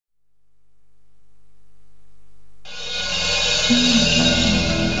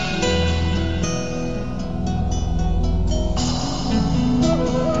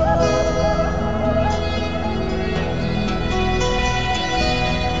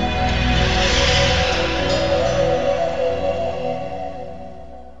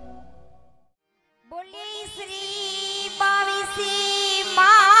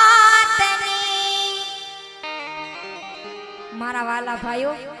मारा वाला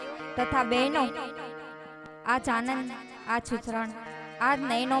भाइयों तथा बहनों, आज आनंद, आज उछरण, आज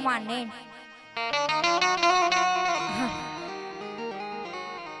नैनो मान नैन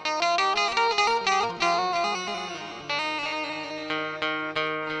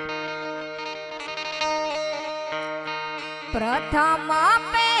प्रथम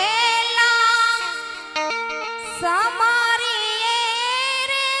पहला समारी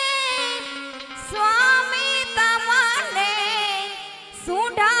रे स्वामी तमने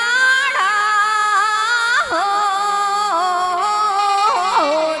सुढाड़ा हो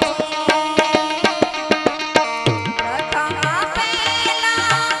प्रथम पहला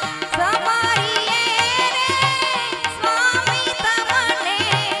समारी रे स्वामी तमने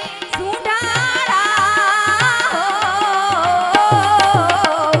सुढाड़ा हो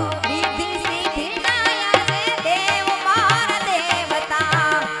रिद्धि सिद्धि नया देव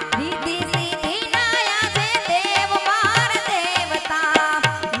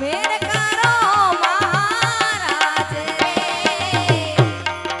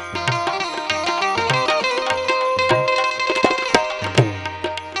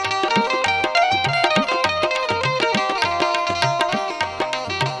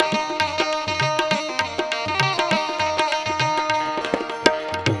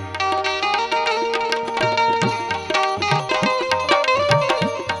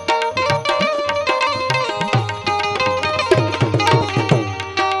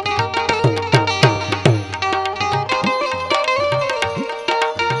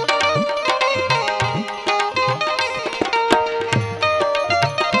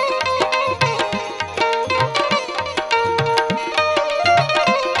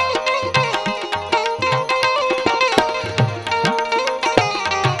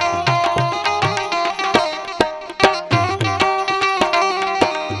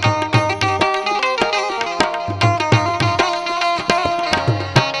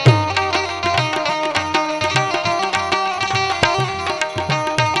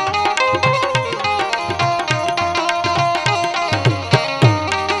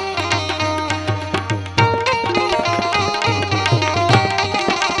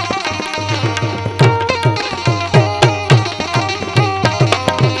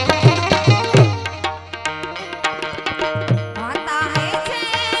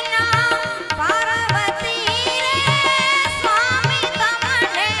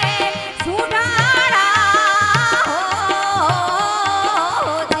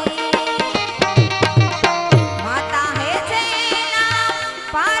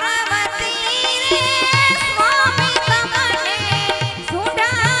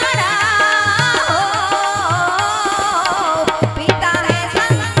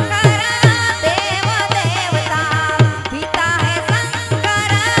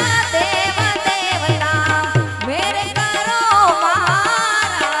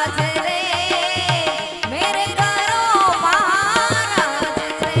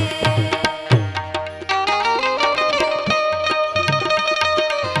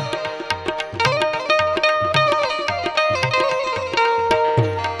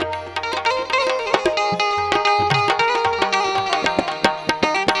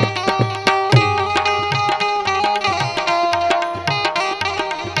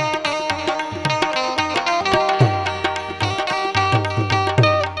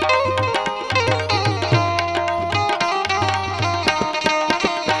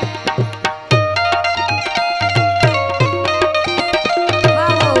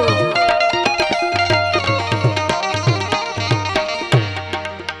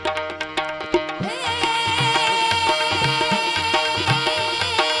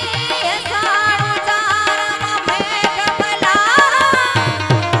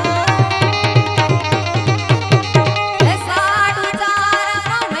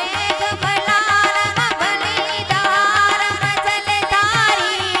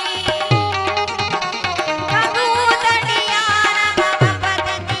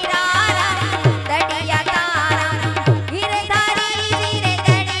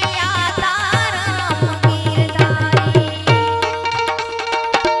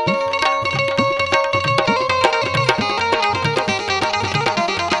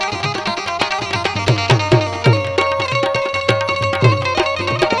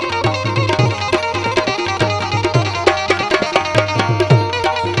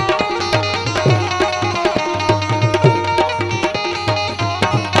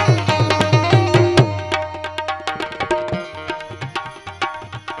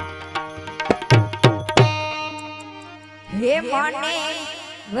હે મને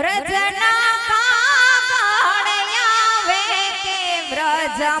વ્રજના કાગળિયા વે કે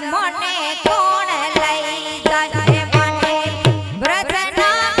વ્રજ મને કોણ લઈ જાય હે મને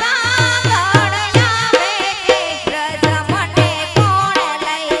વ્રજના કાગળિયા વે કે વ્રજ મને કોણ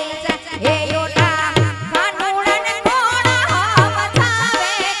લઈ જાય હે યોલા કાનુડન કોણ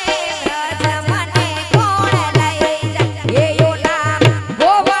સમજાવે કે વ્રજ મને કોણ લઈ જાય હે યોલા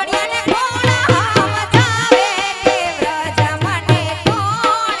ગોવડિયાને કોણ સમજાવે કે વ્રજ મને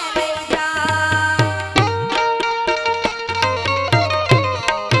કોણ લઈ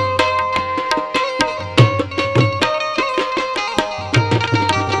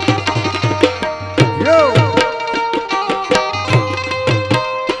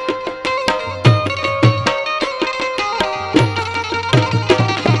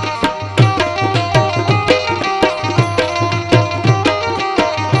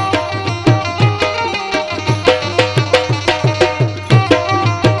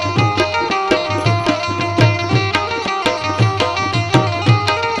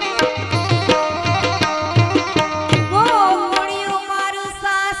ગોવડિયું મારું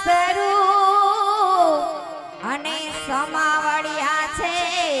સાસરું અને સમાવડિયા છે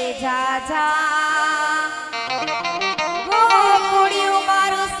જાજા ગોવડિયું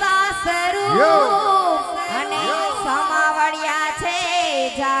મારું સાસરું અને સમાવડિયા છે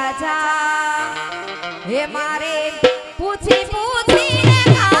જાજા હે મારે પૂછી પૂછીને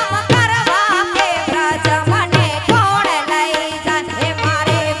કામ કરવા કે વ્રજ મને કોણ લઈ જાય હે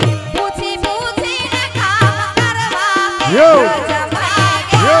મારે પૂછી પૂછીને કામ કરવા કે વ્રજ મને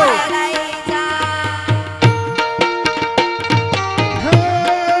કોણ લઈ જાય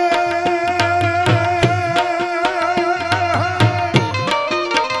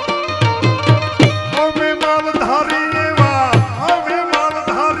અમે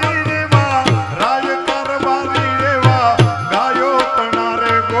માલધારી રેવા રાજ કરવાની રેવા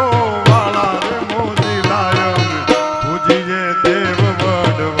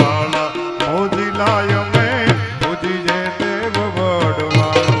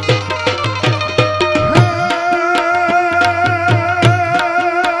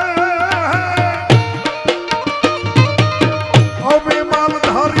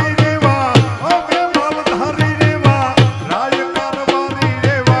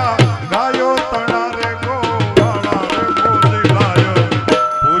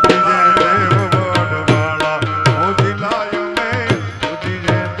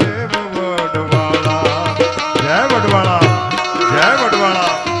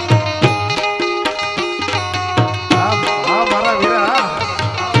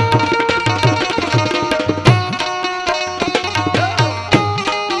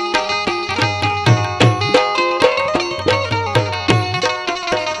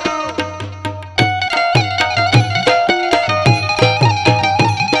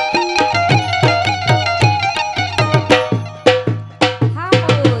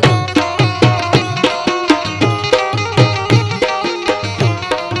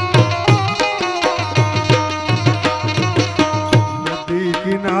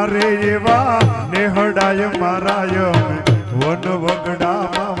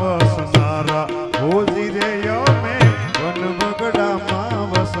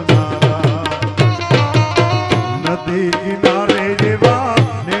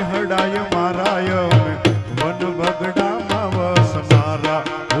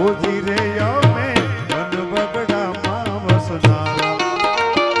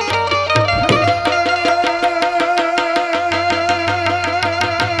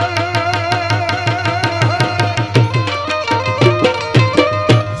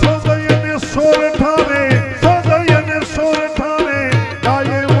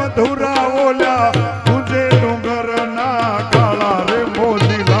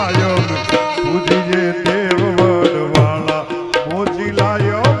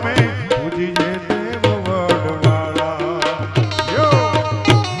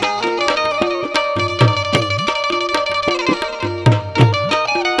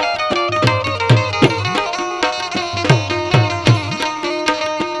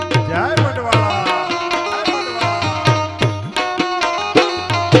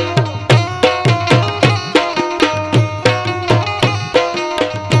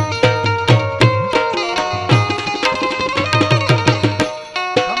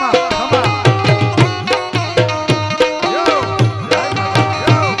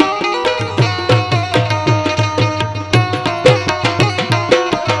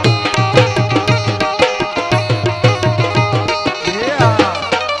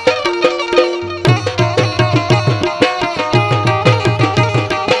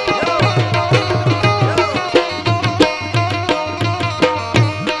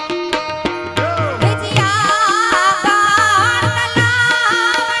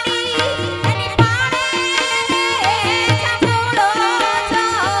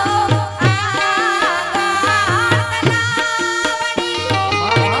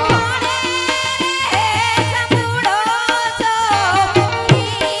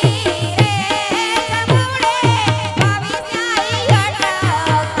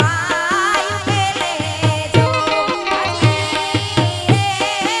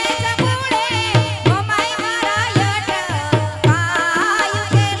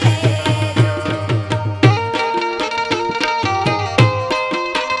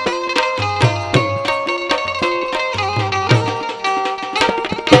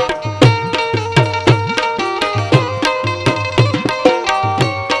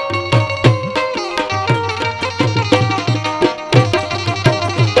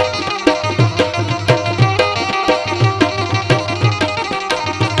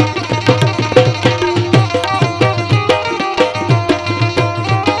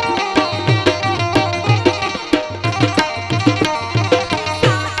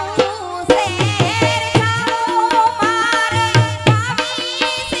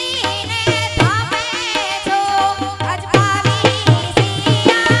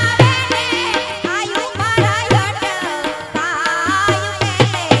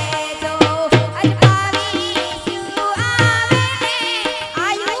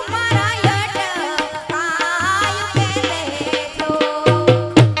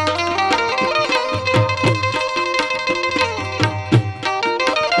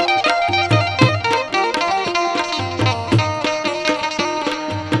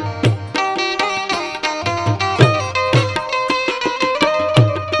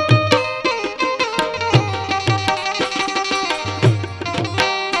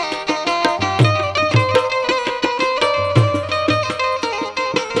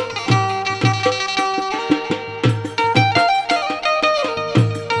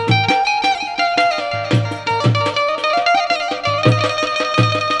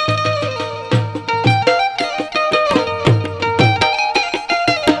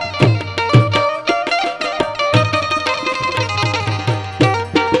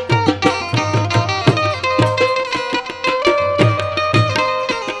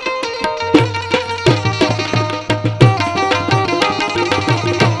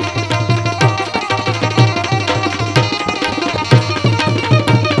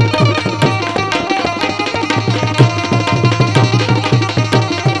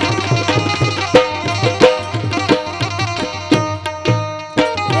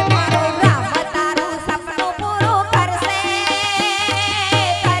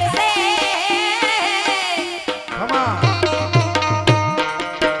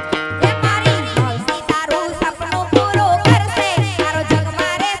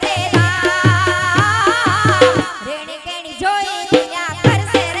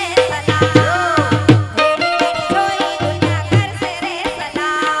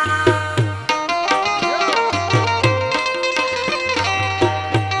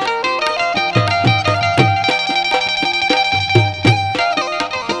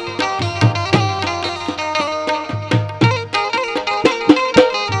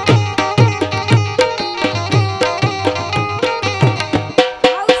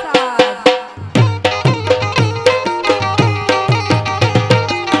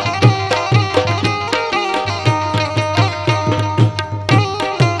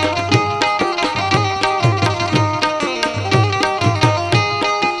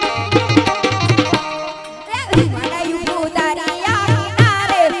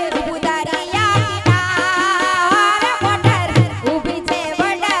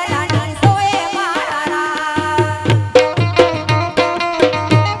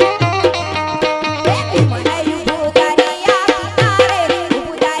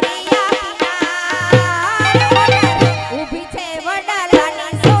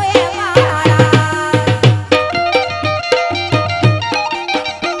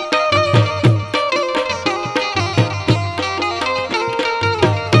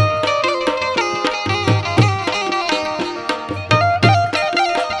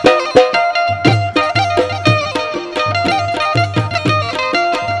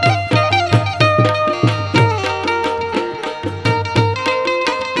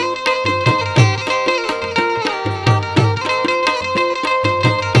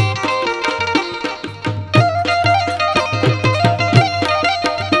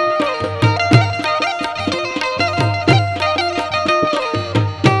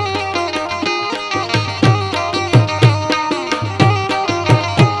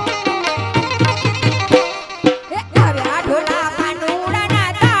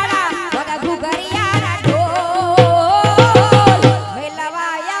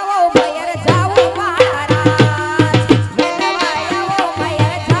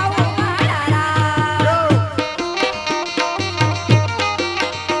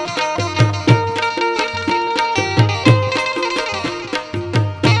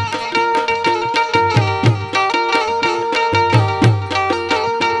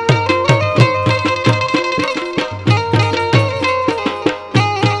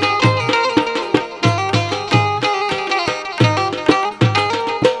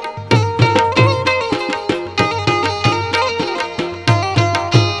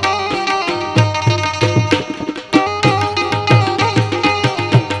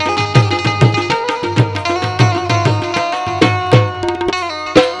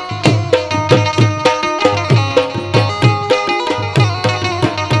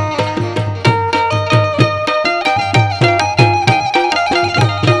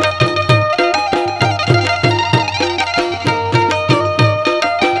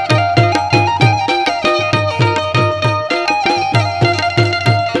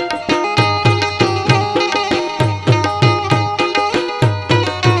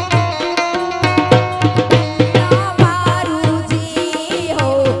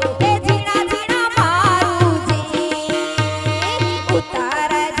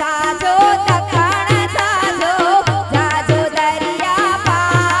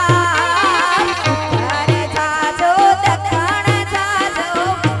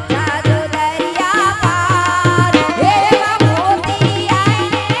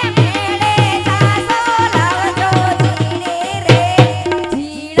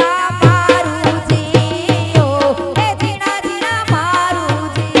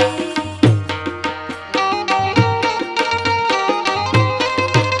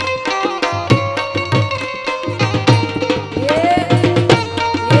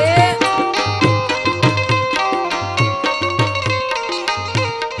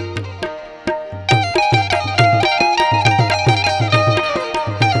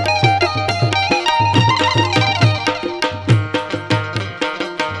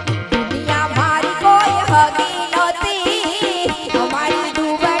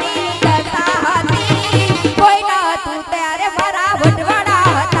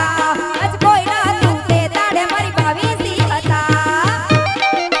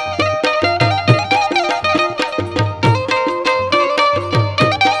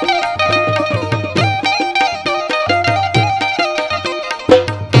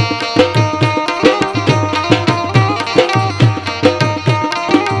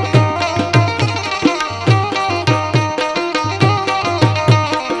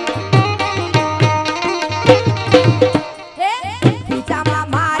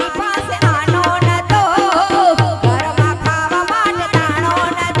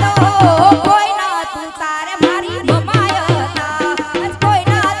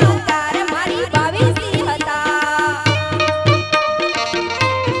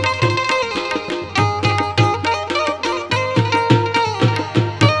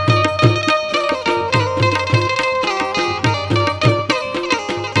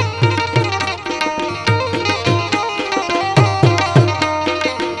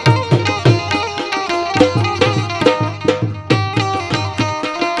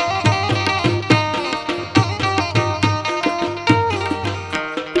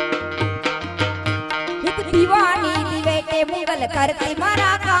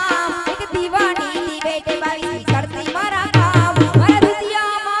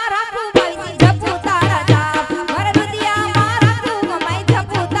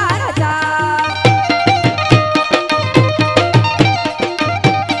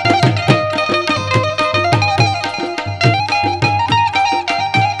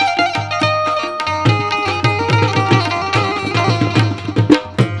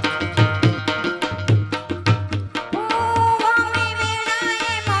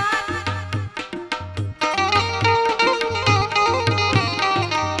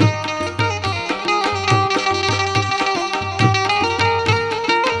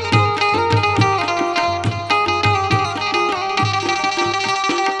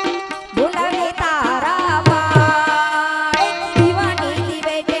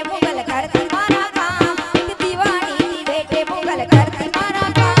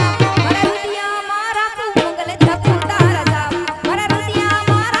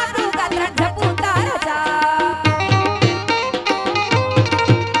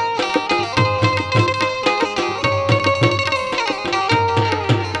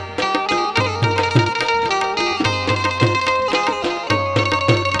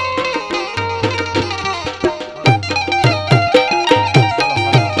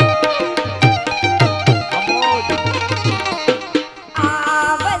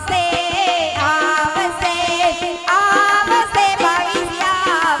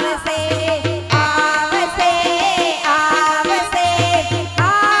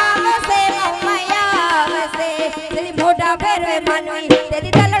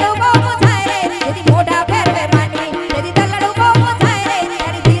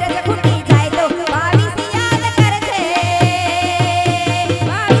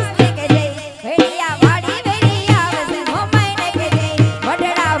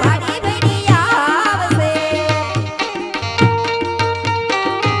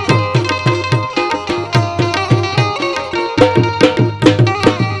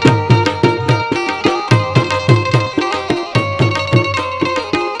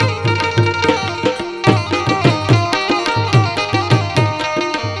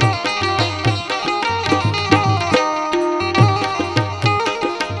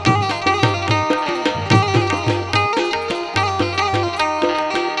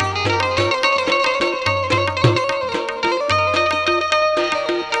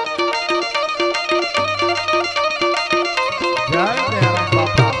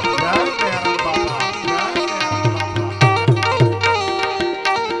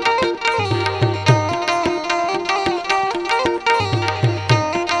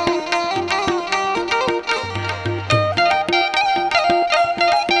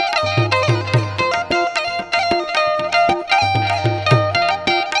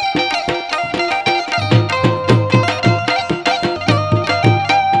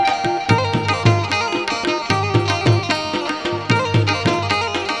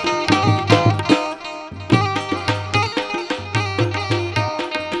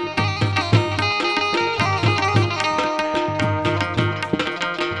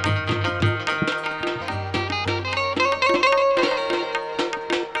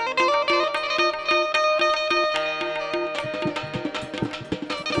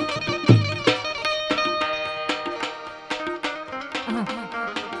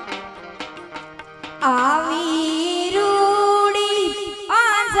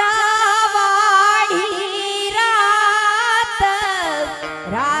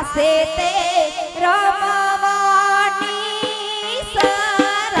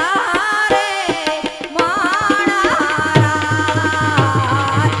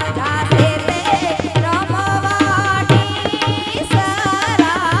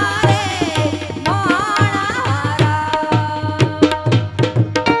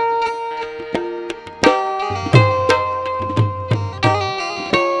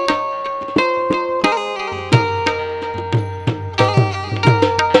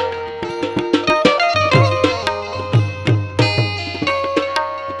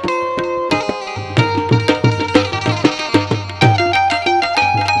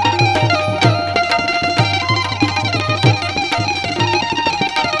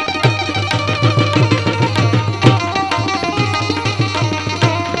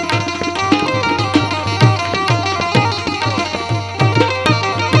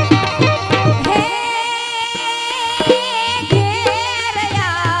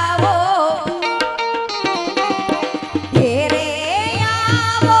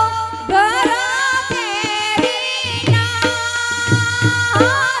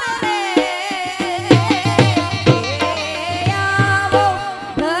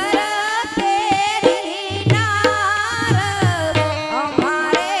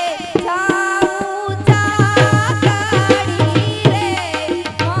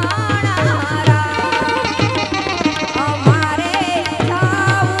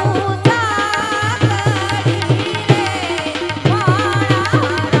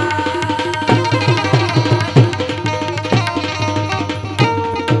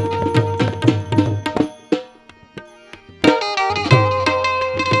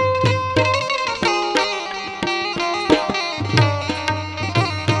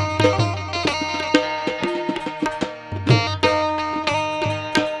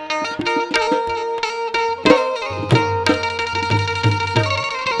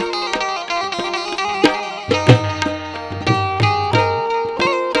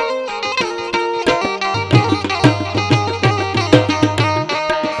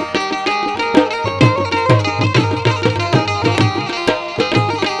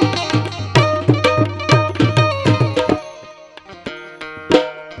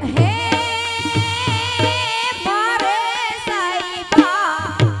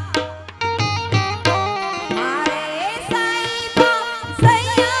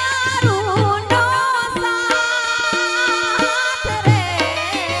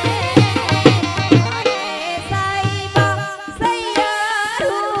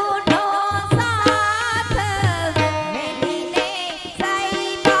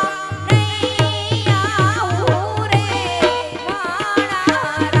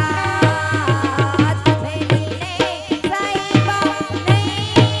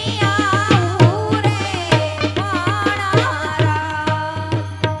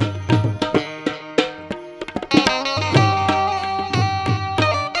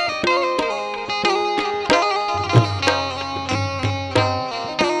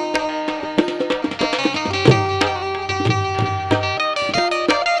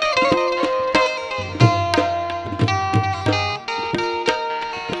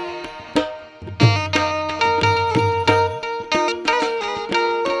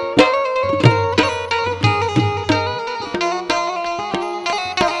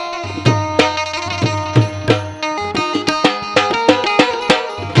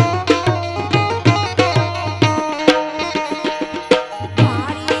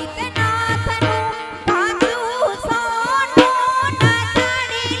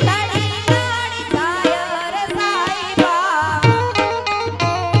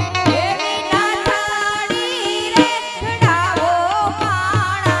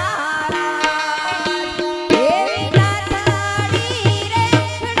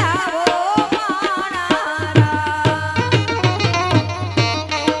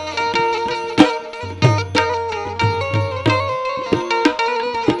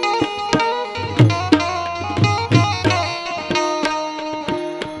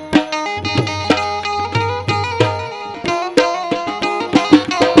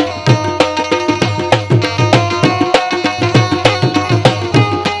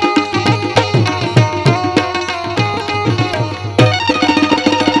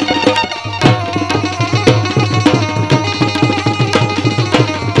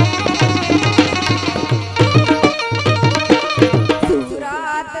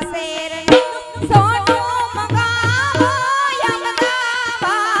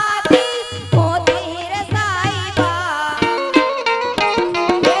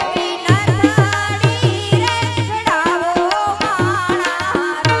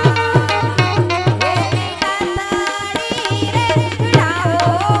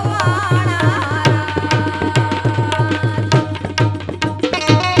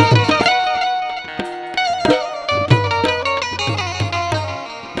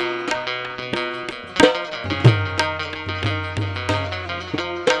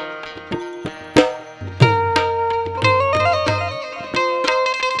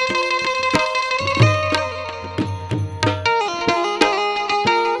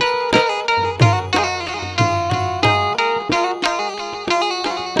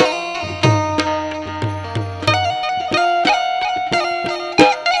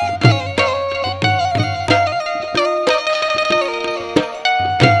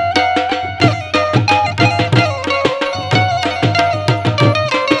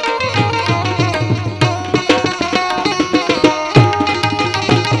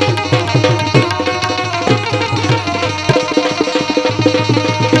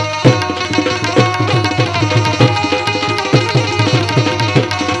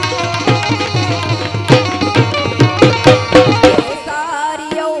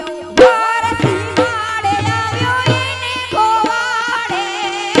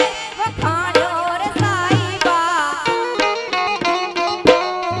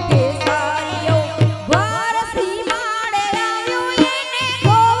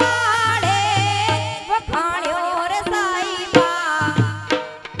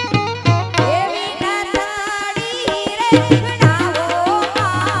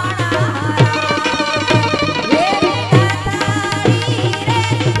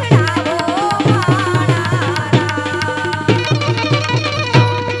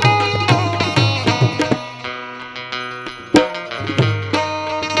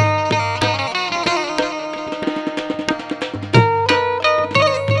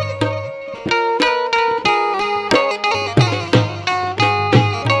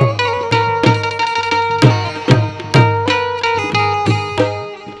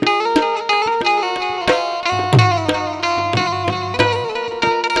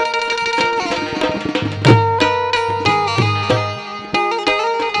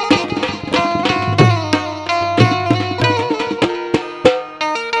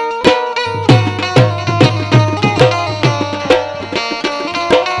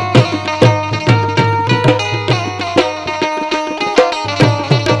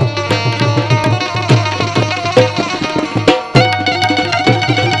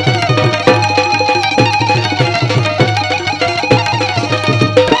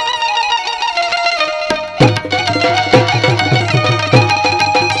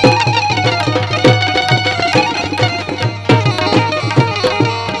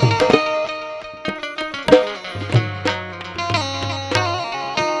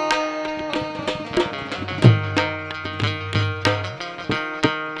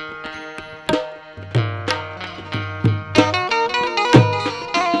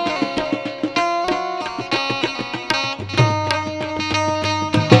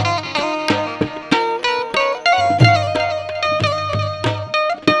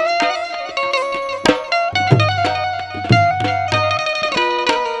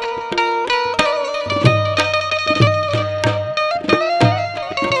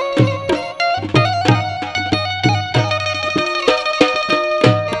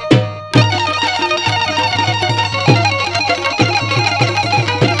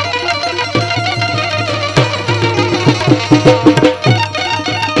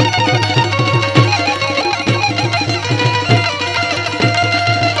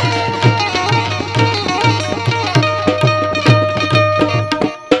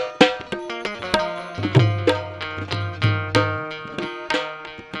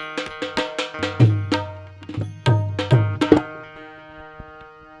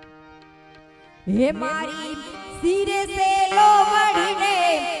હે મારી સિરે સેલો વળીને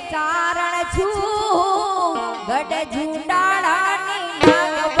ચારણ છું ગઢ ઝુંડાળાની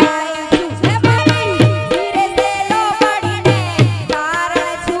નાગબાઈ છું હે મારી સિરે સેલો વળીને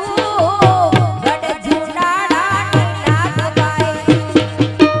ચારણ છું ગઢ ઝુંડાળાની નાગબાઈ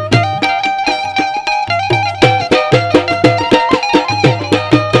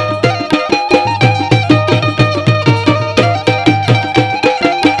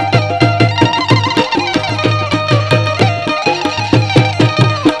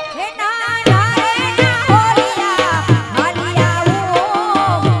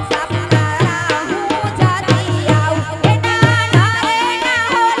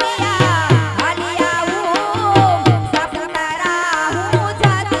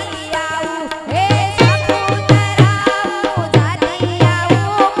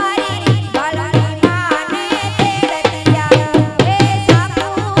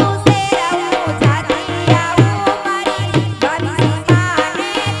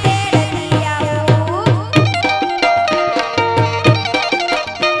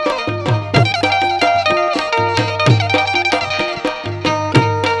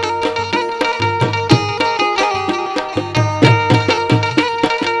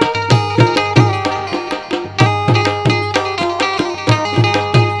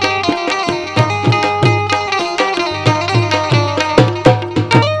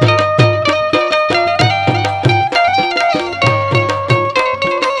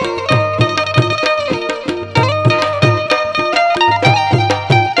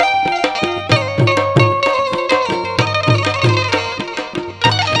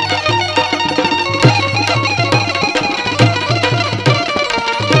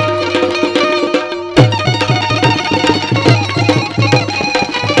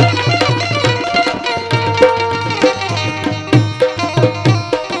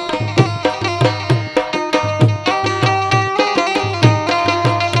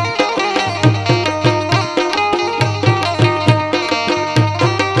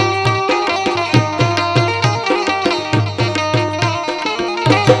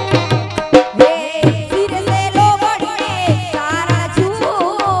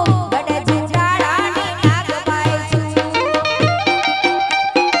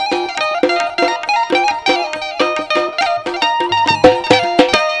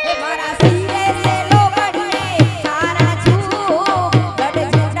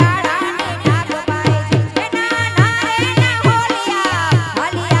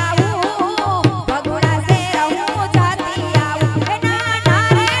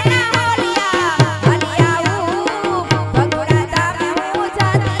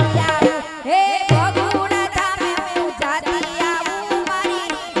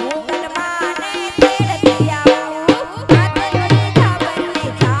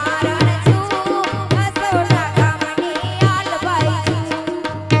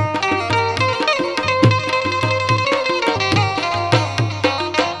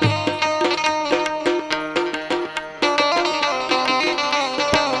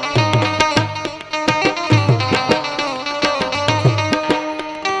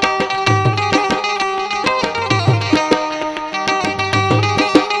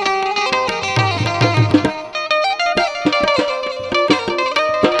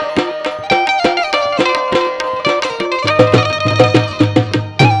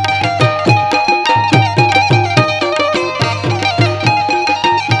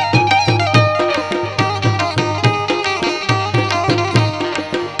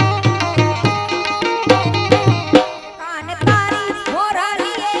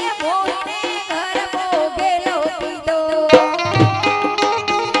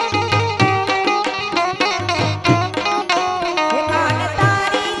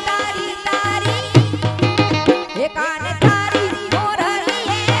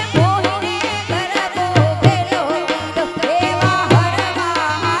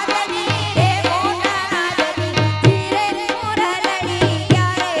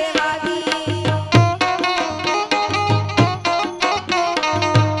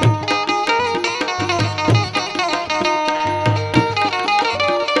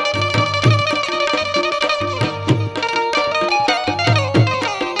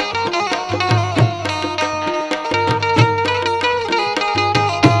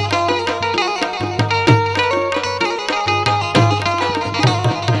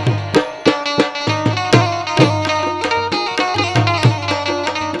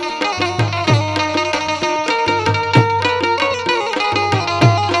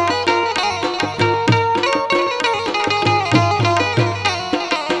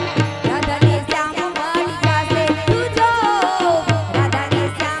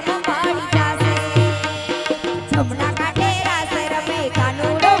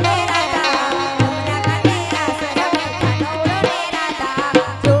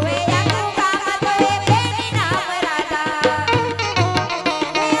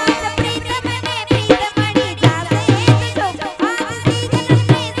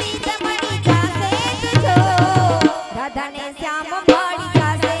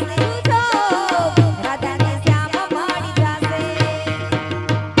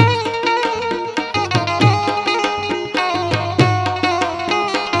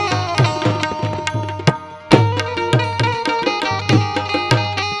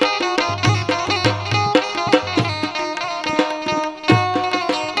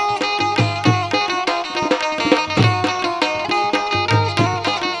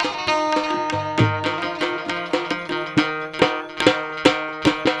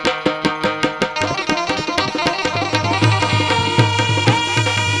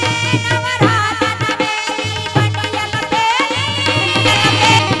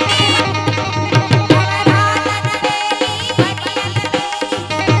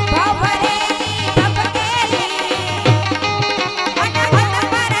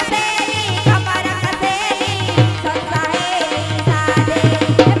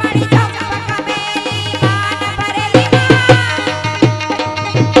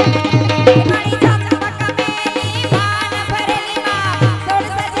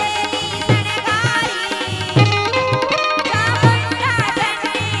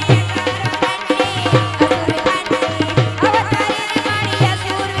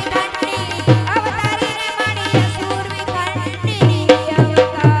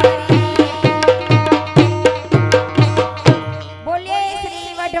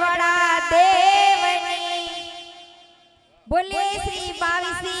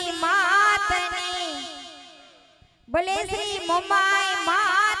બોલે શ્રી મોમાઈ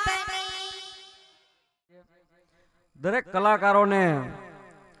માતની। દરેક કલાકારોને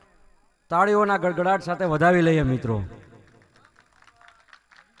તાળીઓના ગડગડાટ સાથે વધાવી લઈએ મિત્રો।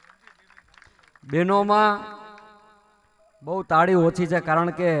 બહેનોમાં બહુ તાળી ઓછી છે,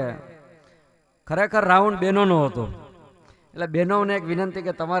 કારણ કે ખરેખર રાઉન્ડ બહેનોનો હતો, એટલે બહેનોને એક વિનંતી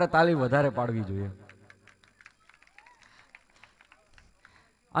કે તમારે તાળી વધારે પાડવી જોઈએ।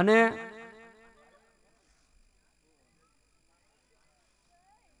 અને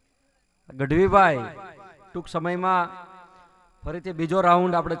ગઢવીભાઈ ટૂંક સમયમાં ફરીથી બીજો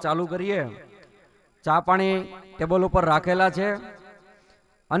રાઉન્ડ આપણે ચાલુ કરીએ। ચા પાણી ટેબલ ઉપર રાખેલા છે,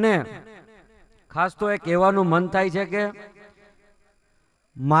 અને ખાસ તો એ કહેવાનું મન થાય છે કે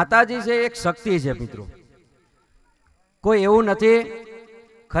માતાજી છે એક શક્તિ છે મિત્રો, કોઈ એવું નથી।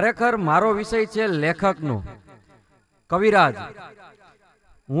 ખરેખર મારો વિષય છે લેખકનો, કવિરાજ।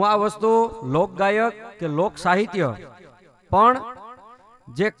 હું આ વસ્તુ લોકગાયક કે લોક સાહિત્ય, પણ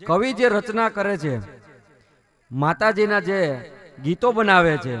જે કવિ જે રચના કરે છે, માતાજીના જે ગીતો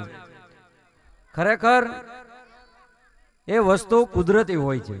બનાવે છે, ખરેખર એ વસ્તુ કુદરતી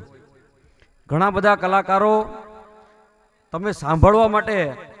હોય છે। ઘણા બધા કલાકારો તમે સાંભળવા માટે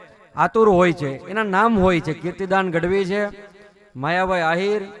આતુર હોય છે, એના નામ હોય છે। કીર્તિદાન ગઢવી છે, માયાભાઈ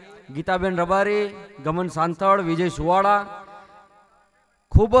આહિર, ગીતાબેન રબારી, ગમન સાંથળ, વિજય સુવાળા,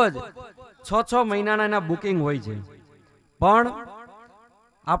 ખૂબ જ 6 મહિનાના એના બુકિંગ હોય છે। પણ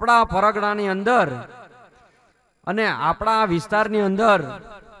આપણા પરગણાની અંદર અને આપણા વિસ્તારની અંદર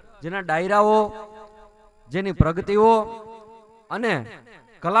જેના ડાયરાઓ, જેની પ્રગતિઓ અને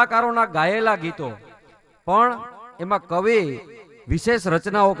કલાકારોના ગાયેલા ગીતો, પણ એમાં કવિ વિશેષ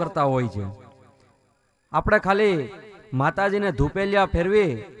રચનાઓ કરતા હોય છે। આપણે ખાલી માતાજીને ધૂપેલિયા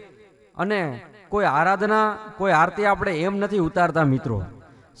ફેરવી અને કોઈ આરાધના, કોઈ આરતી આપણે એમ નથી ઉતારતા મિત્રો।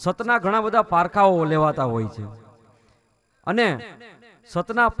 સતના ઘણા બધા પારખાઓ લેવાતા હોય છે, અને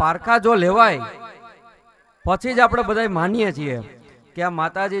સતના પારખા જો લેવાય પછી જ આપણે બધા માનીએ છીએ કે આ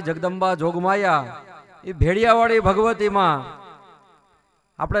માતાજી જગદંબા જોગમાયા એ ભેડિયાવાળી ભગવતીમાં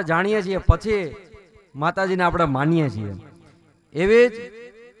આપણે જાણીએ છીએ, પછી માતાજીને આપણે માનીએ છીએ। એવી જ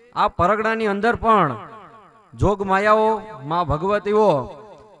આ પરગણાની અંદર પણ જોગમાયાઓ, માં ભગવતીઓ,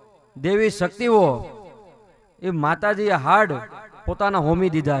 દેવી શક્તિઓ, એ માતાજીએ હાડ પોતાના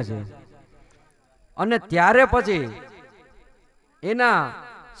હોમી દીધા છે, અને ત્યારે પછી એના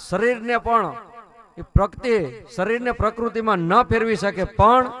શરીરને પણ એ પ્રકૃતિ શરીરને પ્રકૃતિમાં ન ફેરવી શકે,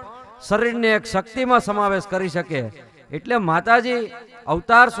 પણ શરીરને એક શક્તિમાં સમાવેશ કરી શકે। એટલે માતાજી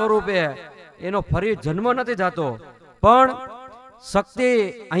અવતાર સ્વરૂપે એનો ફરી જન્મ નથી થતો, પણ શક્તિ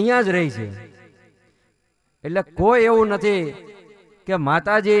અહીંયા જ રહી છે। એટલે કોઈ એવું નથી કે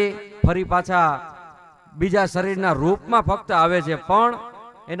માતાજી ફરી પાછા બીજા શરીરના રૂપમાં ફક્ત આવે છે, પણ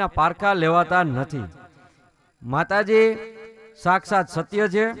એના પારખા લેવાતા નથી। માતાજી સાક્ષાત સત્ય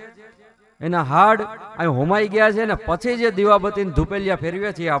છે, એના હાડ અહીં હોમાઈ ગયા છે, ને પછી જે દીવાબત્તીને ધૂપેલિયા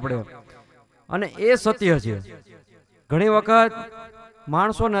ફેરવીએ છીએ આપણે, અને એ સત્ય છે। ઘણી વખત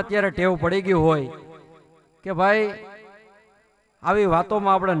માણસોને અત્યારે ટેવ પડી ગઈ હોય કે ભાઈ આવી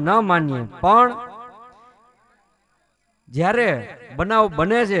વાતોમાં આપણે ન માનીએ, પણ જ્યારે બનાવ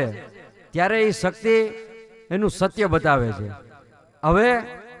બને છે ત્યારે એ શક્તિ એનું સત્ય બતાવે છે। હવે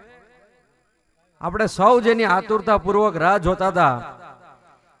આપણે સૌ જેની આતુરતાપૂર્વક રાહ જોતા હતા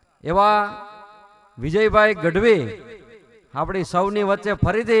એવા વિજયભાઈ ગઢવી આપણી સૌની વચ્ચે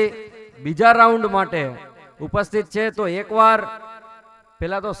ફરીથી બીજા રાઉન્ડ માટે ઉપસ્થિત છે। તો એકવાર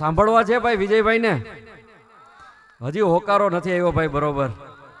પેલા તો સાંભળવા છે ભાઈ વિજયભાઈને, હજી હોકારો નથી આવ્યો ભાઈ બરોબર।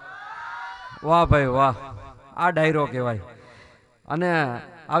 વાહ ભાઈ વાહ, આ ડાયરો કહેવાય। અને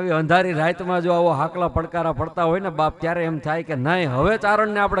આવી અંધારી રાતમાં જો આવો હાકલા પડકારા પડતા હોય ને બાપ, ત્યારે એમ થાય કે નહીં, હવે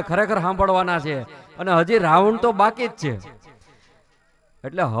ચારણને આપણે ખરેખર સાંભળવાના છે, અને હજી રાઉન્ડ તો બાકી જ છે।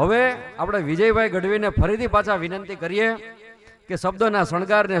 એટલે હવે આપણે વિજયભાઈ ગઢવીને ફરીથી પાછા વિનંતી કરીએ કે શબ્દના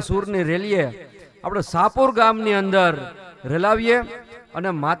શણગારને સૂરની રેલીએ આપણે શાપુર ગામની અંદર રેલાવીએ, અને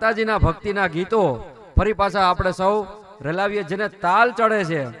માતાજીના ભક્તિના ગીતો ફરી પાછા આપણે સૌ રેલાવીએ। જેને તાલ ચડે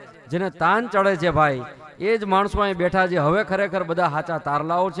છે, જેને તાન ચડે છે ભાઈ, એ જ માણસો અહીં બેઠા છે। હવે ખરેખર બધા સાચા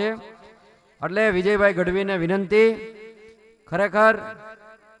તારલાઓ છે। એટલે વિજયભાઈ ગઢવીને વિનંતી, ખરેખર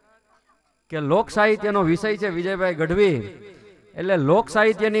કે લોક સાહિત્યનો વિષય છે વિજયભાઈ ગઢવી, એટલે લોક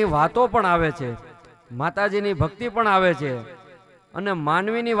સાહિત્યની વાતો પણ આવે છે, માતાજીની ભક્તિ પણ આવે છે, અને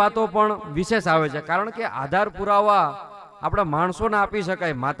માનવીની વાતો પણ વિશેષ આવે છે। કારણ કે આધાર પુરાવા આપણે માણસોને આપી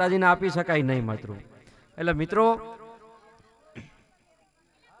શકાય, માતાજીને આપી શકાય નહીં મિત્રો। એટલે મિત્રો,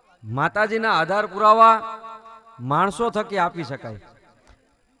 માતાજીના આધાર પુરાવા માણસો થકી આપી શકાય।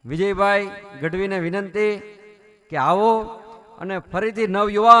 વિજયભાઈ ગઢવીને વિનંતી કે આવો અને ફરીથી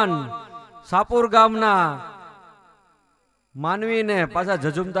નવયુવાન શાપુર ગામના માનવીને પાછા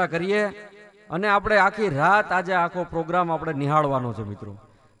જજુમતા કરીએ અને આપણે આખી રાત આજે આખો પ્રોગ્રામ આપણે નિહાળવાનો છે મિત્રો.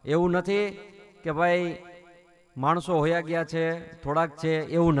 એવું નથી કે ભાઈ માણસો હોયા ગયા છે થોડાક છે,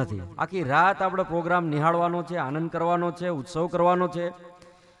 એવું નથી. આખી રાત આપણે પ્રોગ્રામ નિહાળવાનો છે, આનંદ કરવાનો છે, ઉત્સવ કરવાનો છે.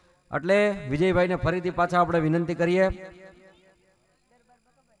 એટલે વિજયભાઈને ફરીથી પાછા આપણે વિનંતી કરીએ.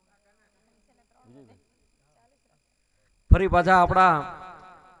 ફરી પાછા આપણા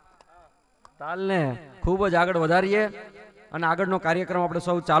તાલને ખૂબ જ આગળ વધારીએ અને આગળનો કાર્યક્રમ આપણે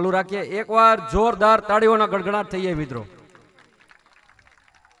સૌ ચાલુ રાખીએ. એકવાર જોરદાર તાળીઓના ગડગડાટ થઈએ મિત્રો.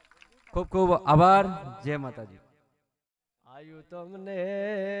 ખૂબ ખૂબ આભાર. જય માતાજી. આયુ તમને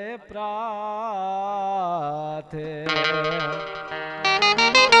પ્રાર્થે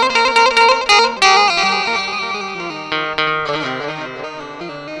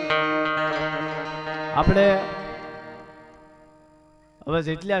આપણે હવે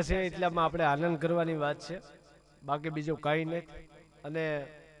જેટલા છે એટલામાં આપણે આનંદ કરવાની વાત છે, બાકી બીજું કાંઈ નથી. અને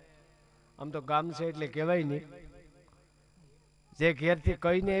આમ તો ગામ છે એટલે કહેવાય નહીં, જે ઘેરથી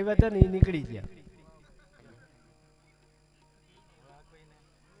કહીને આવ્યા હતા ને એ નીકળી ગયા.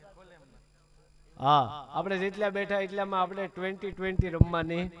 હા, આપણે જેટલા બેઠા એટલામાં આપણે 20-20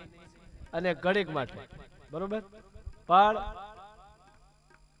 રમવાની અને ઘડીક માટે, બરોબર. પણ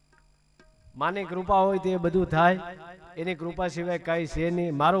માની કૃપા હોય તો એ બધું થાય. એની કૃપા સિવાય કાંઈ છે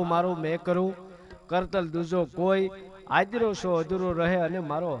નહીં. મારું મારું મેં કરું, કરતલ દૂજો કોઈ, આદરો શો અધૂરો રહે અને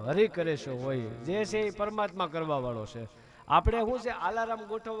મારો હરી કરે શો હોય. જે છે એ પરમાત્મા કરવા વાળો છે. આપણે શું છે આલારામ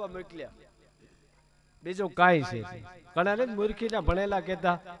ગોઠવવા મોકલ્યા, બીજું કાંઈ છે. ઘણા ને મૂર્ખીના ભણેલા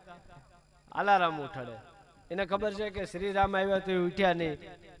કહેતા આલારામ ઉઠાડે. એને ખબર છે કે શ્રીરામ આવ્યા તો ઉઠ્યા નહીં,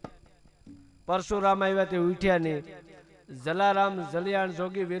 પરશુરામ આવ્યા તો ઉઠ્યા નહીં, જલારામ જલિયાણ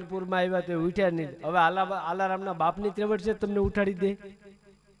જોગી વીરપુરમાં આવ્યા તો ઉઠ્યા નહીં. હવે આલારામના બાપની ત્રેવડ છે તમને ઉઠાડી દે.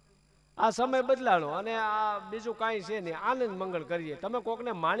 આ સમય બદલાણો અને આ બીજું કાંઈ છે નહીં. આનંદ મંગળ કરીએ. તમે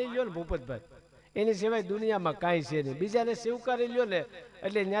કોકને માણી લ્યો ને ભૂપતભાઈ, એની સિવાય દુનિયામાં કાંઈ છે નહીં. બીજાને સ્વીકારી લ્યો ને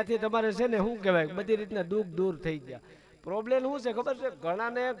એટલે ત્યાંથી તમારે છે ને શું કહેવાય, બધી રીતના દુઃખ દૂર થઈ ગયા. પ્રોબ્લેમ શું છે ખબર છે,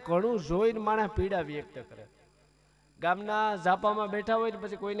 ઘણાને ઘણું જોઈને માણસ પીડા વ્યક્ત કરે. ગામના ઝાપામાં બેઠા હોય ને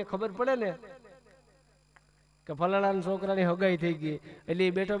પછી કોઈને ખબર પડે ને કે ફલાણા છોકરાની હગાઈ થઈ ગઈ, એટલે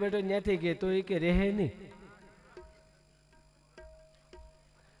એ બેઠો બેઠો ત્યાંથી ગઈ તો એ કે રહે નહીં.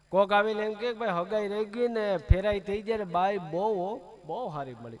 કોક આવીને એમ કે ભાઈ હગાઈ રહી ગઈ ને ફેરાઈ થઈ જાય ને બાઈ બહુ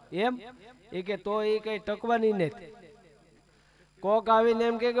સારી મળી એમ, એ કે તો એ કઈ ટકવાની નથી. કોક આવીને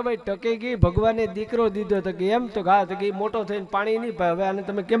એમ કે ભાઈ ટકી ગઈ, ભગવાને દીકરો દીધો તો કે એમ, તો હા તો કે મોટો થઈને પાણી નહીં પાય, હવે આને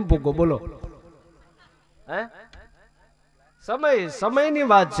તમે કેમ ભૂગો બોલો. હે, સમયની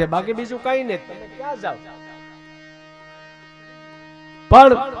વાત છે, બાકી બીજું કઈ નથી. તમે ક્યાં જાવ.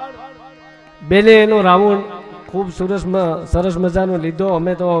 પણ બેને એનો રાઉન્ડ ખૂબ સરસ મજાનો લીધો.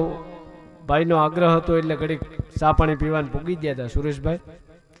 અમે તો ભાઈનો આગ્રહ હતો એટલે ઘડીક ચા પાણી પીવાનું પૂગી ગયા હતા સુરેશભાઈ.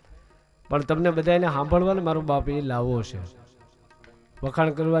 પણ તમને બધાને સાંભળવાનું મારો બાપ એ લાવો છે,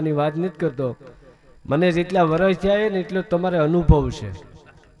 વખાણ કરવાની વાત નથી કરતો. મને જેટલા વર્ષ થયા ને એટલો તમારે અનુભવ છે.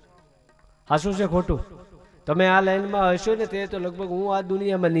 હાશું છે ખોટું? તમે આ લાઈનમાં હશો ને તે તો લગભગ હું આ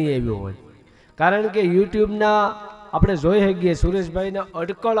દુનિયામાં નહીં આવ્યો હોય. કારણ કે યુટ્યુબના આપણે જોઈ શકીએ સુરેશભાઈના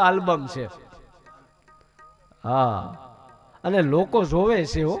અડકળ આલ્બમ છે. હા, અને લોકો જોવે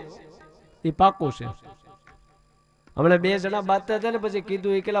છે હો, એ પાકું છે. હમણાં 2 જણા બાંધતા હતા ને પછી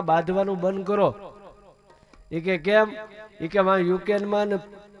કીધું એ કેલા બાંધવાનું બંધ કરો. એ કે કેમ? એ કે યુક્રેનમાં ને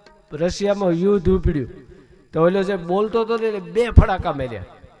રશિયામાં યુદ્ધ ઉપડ્યું તો ઓલો જે બોલતો હતો ને 2 ફડાકા માર્યા.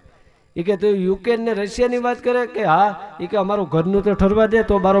 એ કે તું યુક્રેન ને રશિયાની વાત કરે કે હા, એ કે અમારું ઘરનું તો ઠરવા દે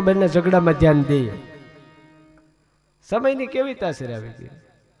તો બારોબારના ઝઘડામાં ધ્યાન દઈએ. સમયની કેવી તાસીર આવી ગઈ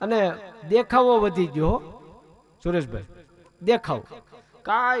અને દેખાવો વધી ગયો સુરેશભાઈ. દેખાવ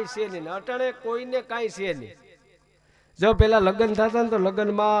કાંઈ છે નહીં, અટાણે કોઈને કાંઈ છે નહીં. જો પેલા લગ્ન થતા ને તો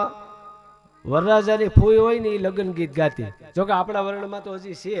લગ્નમાં વરરાજાની ફૂઈ હોય ને એ લગ્ન ગીત ગાતી. જોકે આપણા વર્ણમાં તો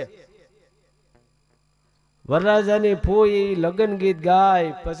હજી છે, વરરાજાની ફૂઈ લગ્ન ગીત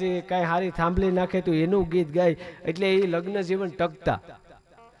ગાય, પછી કઈ હારી થાંભલી નાખે તો એનું ગીત ગાય, એટલે એ લગ્ન જીવન ટકતા.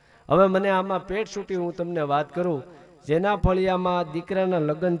 હવે મને આમાં પેટ છૂટી હું તમને વાત કરું, જેના ફળિયામાં દીકરાના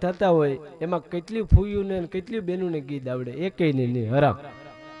લગ્ન થતા હોય એમાં કેટલી ફૂઈઓને કેટલી બેનોને ગીત આવડે, એકેય નહીં હરામ.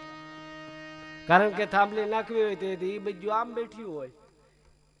 કારણ કે થાંભલી નાખવી હોય તો એ બધું આમ બેઠ્યું હોય.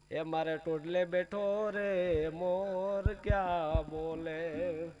 એ મારે ટોડલે બેઠો રે મોર ક્યાં બોલે,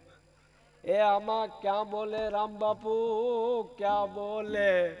 એ આમાં ક્યાં બોલે રામ બાપુ ક્યાં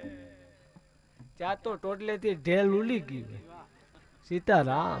બોલે. ત્યાં તો ટોડલે થી ઢેલ ઉલી ગઈ.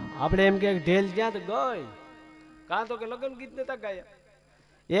 સીતારામ આપણે એમ કે ઢેલ ક્યાં તો ગઈ, કાં તો કે લગ્ન ગીત નતા ગાયા.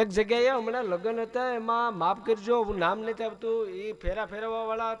 એક જગ્યાએ હમણાં લગ્ન હતા, એમાં માફ કરજો હું નામ નથી આવતું, એ ફેરા ફેરવવા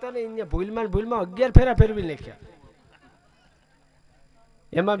વાળા હતા ને એને ભૂલમાં 11 ફેરા ફેરવી નાખ્યા.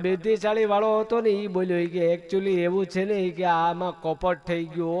 એમાં બુદ્ધિશાળી વાળો હતો ને એ બોલ્યો કે એકચ્યુઅલી એવું છે ને કે આમાં કપટ થઈ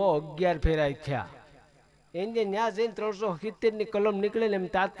ગયું 11 ફેરા થયા એને ન્યા જઈને 370 ની કલમ નીકળે ને એમ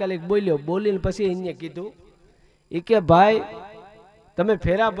તાત્કાલિક બોલ્યો બોલીને પછી એને કીધું એ કે ભાઈ તમે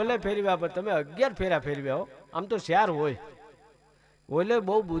ફેરા ભલે ફેરવ્યા પણ તમે 11 ફેરા ફેરવ્યા હો આમ તો 4 હોય બોલે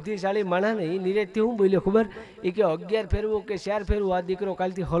બહુ બુદ્ધિશાળી માણસ ને એ નિરેતથી હું બોલ્યો ખબર એ કે 11 ફેરવું કે 4 ફેરવું આ દીકરો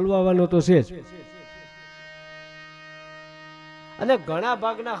કાલથી હલવાવાનો તો છે જ અને ઘણા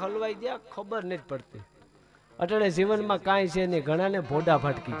ભાગના હલવાઈ ગયા ખબર નથી પડતી અટલે જીવનમાં કાંઈ છે નહીં ઘણાને ભોડા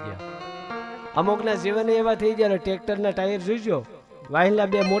ફાટકી ગયા અમુકના જીવન એવા થઈ ગયા ટ્રેક્ટરના ટાયર જોઈજો વાહિલા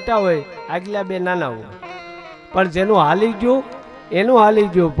 2 મોટા હોય આગલા 2 નાના હોય પણ જેનું હાલી ગયું એનું હાલી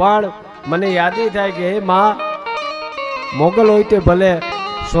ગયું પણ મને યાદ થાય કે હે માં મોગલ હોય તે ભલે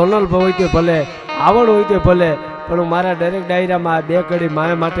સોનલ હોય તે ભલે આવડ હોય તે ભલે પણ હું મારા દરેક ડાયરામાં 2 કડી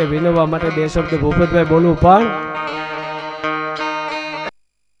માયા માટે વિનવવા માટે 2 શબ્દ ભૂપતભાઈ બોલું પણ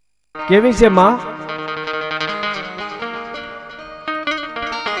કેવી છે માં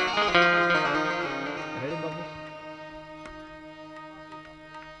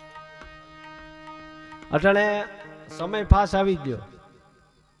અટાણે સમય ફાસ આવી ગયો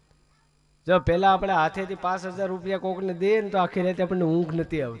જો પેલા આપણે હાથેથી 5000 રૂપિયા કોકને દે ને તો આખી રાતે આપણને ઊંઘ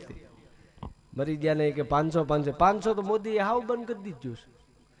નથી આવતી મરી ગયા નહીં કે 500 તો મોદી હાવ બંધ કરી દીધું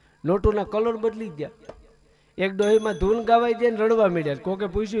નોટોના કલર બદલી ગયા એક ડોહીમાં ધૂન ગાવાઈ દે ને રડવા માંડ્યા કોકે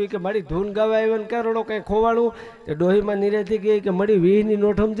પૂછ્યું કે મારી ધૂન ગાવા આવ્યો ને ક્યાં રડો કઈ ખોવાણું તો ડોહીમાં નિરેથી ગઈ કે મારી 20 ની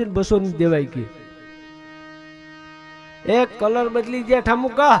નોટ સમજીને 200 ની દેવાઈ ગઈ એક કલર બદલી ગયા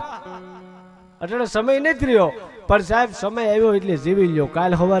ઠામુકા એટલે સમય નથી રહ્યો પણ સાહેબ સમય આવ્યો એટલે જીવી લ્યો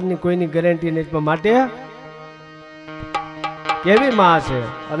કાલ સવારની કોઈની ગેરંટી નથી પણ માટે કેવી માં છે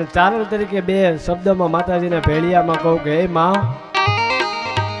અને ચારણ તરીકે 2 શબ્દમાં માતાજીના ભેળિયામાં કહું કે હે માં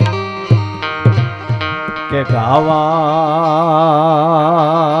કે ગાવા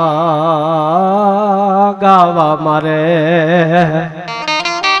મારે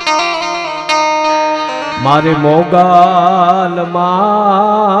મારી મોગલ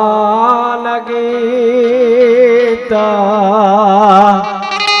માં ગીતા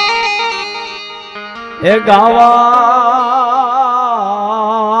એ ગાવા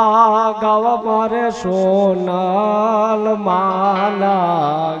મારે સોનલ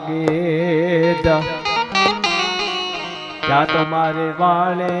માના ગીત क्या तुम्हारे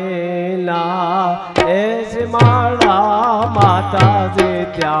वाणेला ऐस माला माता जे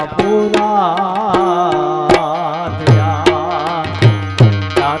त्या पूरा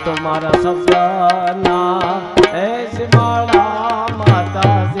क्या तुम्हारा सपना ऐस माला माता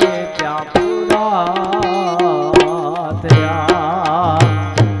जे त्या पूरा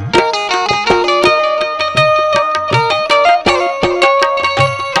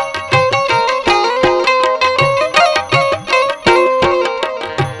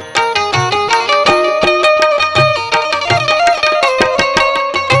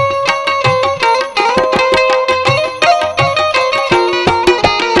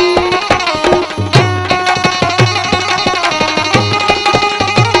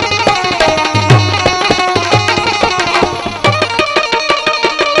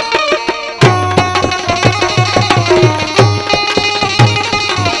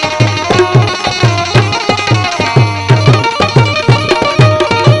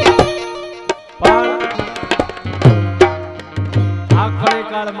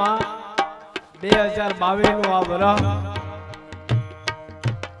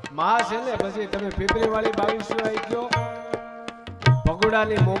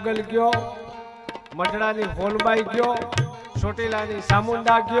મોગલ ગયો મઢડાની હોલબાઈ ગયો ચોટીલાની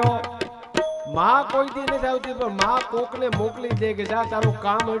સામુંડા ગયો માં કોઈ દી નથી આવતી પણ માં કોકને મોકલી દે કે જા તારું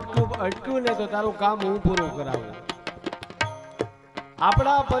કામ અટક્યું ને તો તારું કામ હું પૂરું કરાવું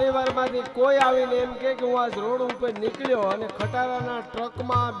આપણા પરિવારમાંથી કોઈ આવીને એમ કે હું આજ રોડ ઉપર નીકળ્યો અને ખટારાના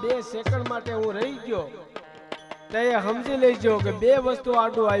ટ્રકમાં 2 સેકન્ડ માટે હું રહી ગયો તો એ સમજી લેજો કે 2 વસ્તુ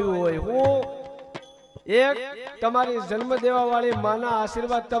આડું આવ્યું હોય હું એક તમારી જન્મ દેવા વાળી માના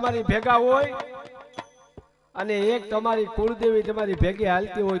આશીર્વાદ તમારી ભેગા હોય અને એક તમારી કુળદેવી તમારી ભેગી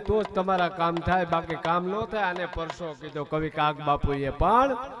હાલતી હોય તો જ તમારા કામ થાય બાકી કામ ન થાય અને પરસો કીધો કવિ કાગ બાપુએ પણ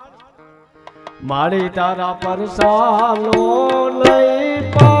મારી તારા પરસાનો નહીં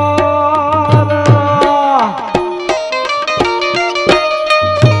પાર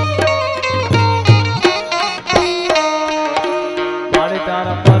મારી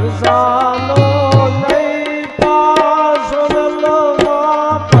તારા પરસાનો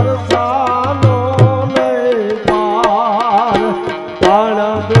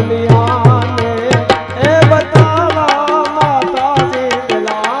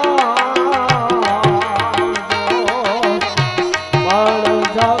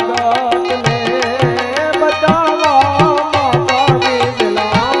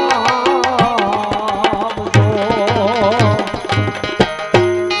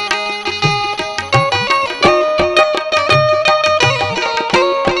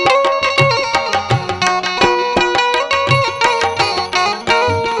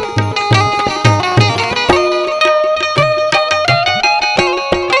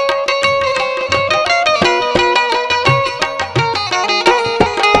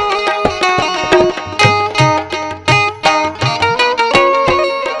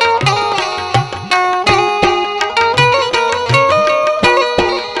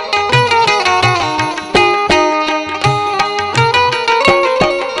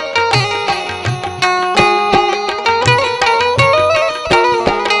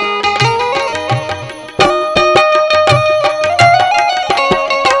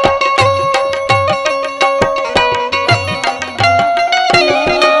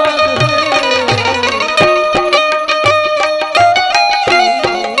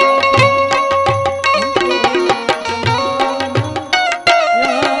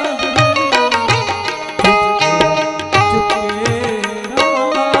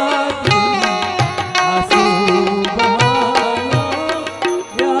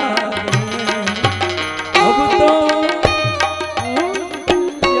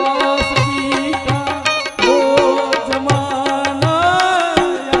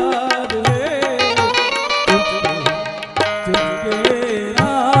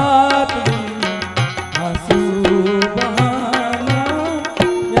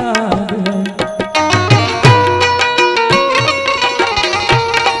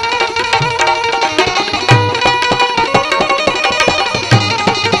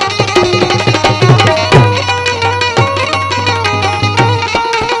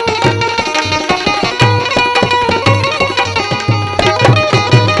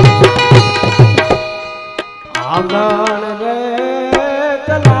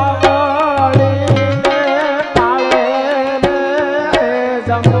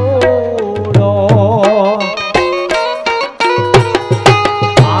જમૂડો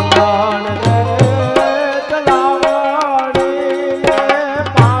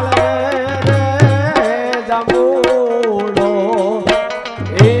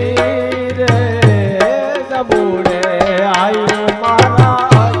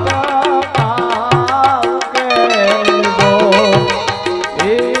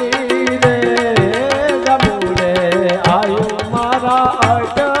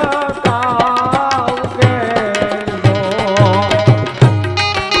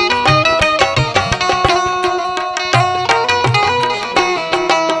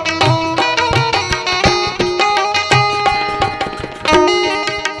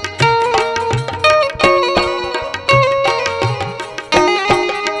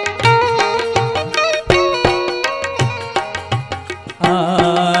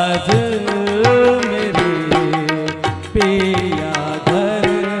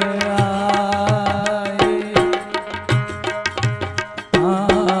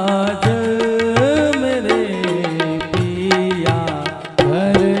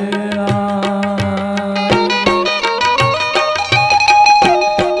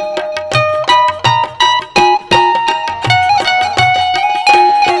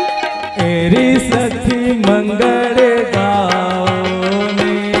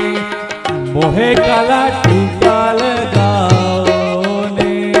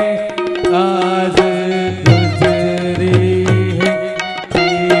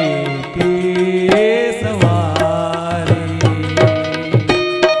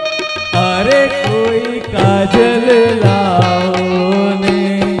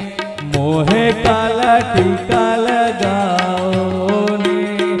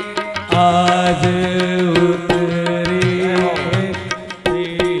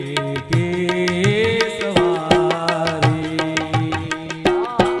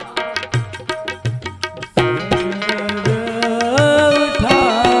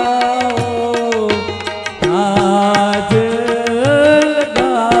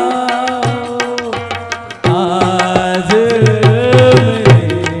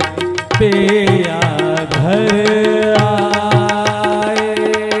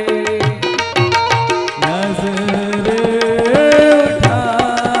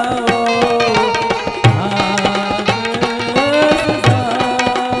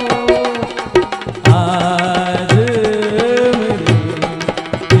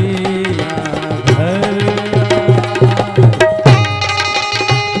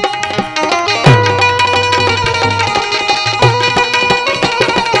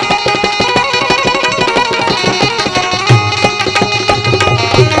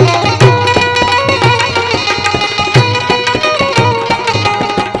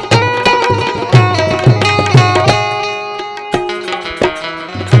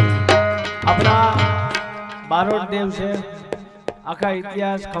આખા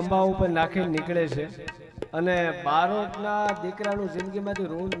ઇતિહાસ ખંભા ઉપર નાખીને નીકળે છે અને બારોટના દીકરાનું જિંદગીમાંથી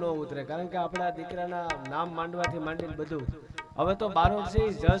ઋણ ન ઉતરે, કારણ કે આપણા દીકરાના નામ માંડવાથી માંડીને બધું. હવે તો બારોટ છે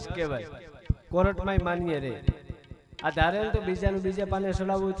એ જજ કહેવાય, કોર્ટમાં માન્ય રહે. આ ધારે તો બીજાનું બીજા પાને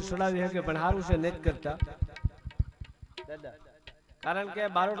સડાવવું તો સડાવી શકે, પણ સારું છે નથી કરતા દાદા, કારણ કે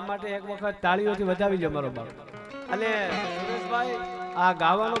બારોટ માટે એક વખત તાળીઓથી વધાવી લો મારો બાપ. અને સુરેશભાઈ, આ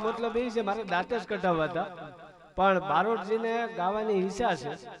ગાવાનો મતલબ એ છે, મારે દાંત જ કઢાવવા હતા, પણ બારોટજીને ગાવાની ઈચ્છા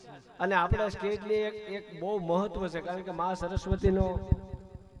છે અને આપણા સ્ટેજની એક બહુ મહત્વ છે, કારણ કે મા સરસ્વતીનો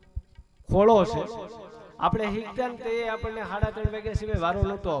ખોળો છે. આપણે શીખતા ને તે આપણને 3:30 વાગ્યા સિવાય વારો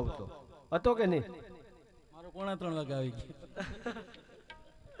નહોતો આવતો, હતો કે નહીં? મારો 3:45 વાગે આવી ગયો.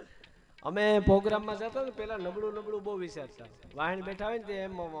 અમે પ્રોગ્રામમાં જતા ને પેલા નબળું બહુ વિચારતા, વાહણ બેઠા હોય ને તે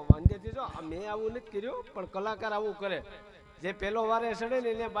એમ અંદરથી જો મેં આવું નથી કર્યું, પણ કલાકાર આવું કરે. જે પેલો વારે સડે ને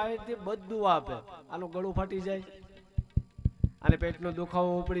એને બહારથી બધું આપે, આનું ગળું ફાટી જાય, આને પેટનો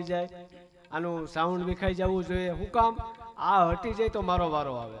દુખાવો ઉપડી જાય, આનું સાઉન્ડ વિખાઈ જવું જોઈએ. શું કામ? આ હટી જાય તો મારો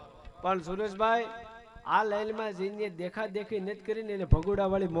વારો આવે. પણ સુરેશભાઈ આ લાઈનમાં જઈને દેખાદેખી નથી કરીને એને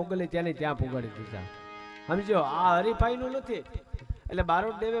ભગોડાવાળી મોગલે ત્યાંની ત્યાં પુગાડી દીધા. સમજો, આ હરીફાઈનું નથી. એટલે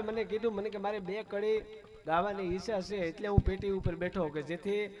બારોટ દેવે મને કીધું, મને કે મારે 2 કડી ગાવાની ઈચ્છા છે, એટલે હું પેટી ઉપર બેઠો કે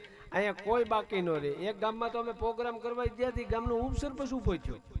જેથી અહીંયા કોઈ બાકી ન રહે. એક ગામમાં તો અમે પ્રોગ્રામ કરવા જ્યાંથી ગામનું ઉપસરપંચ ઉભો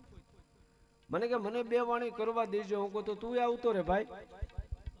થયો, મને કે મને 2 વાણી કરવા દેજો. હું કહું તો તું આવતો રે ભાઈ,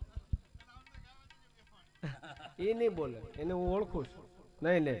 એ નહીં બોલે, એને હું ઓળખું છું.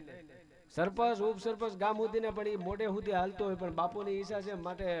 નહીં સરપંચ ઉપસરપંચ ગામ સુધી ને, પણ એ મોઢે સુધી હાલતો હોય, પણ બાપુની ઈચ્છા છે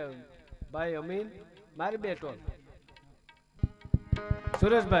માટે ભાઈ અમીન મારી 2 ટોલ.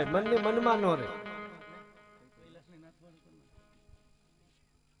 સુરેશભાઈ મનની મનમાં ન રહે.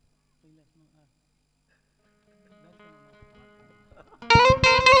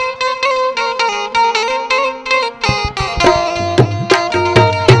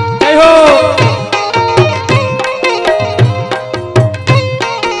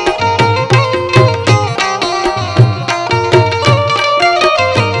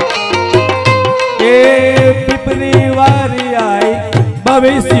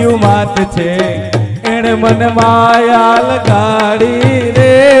 भविष्य मात छे एणे मन माया लगाड़ी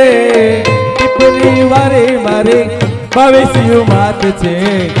रे टिप्पणी वारे मारे भविष्य मात छे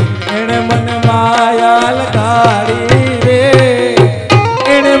एणे मन माया लगाड़ी रे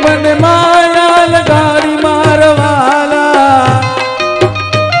एणे मन माया लगाड़ी मारवाला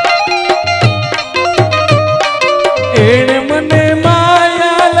एणे मन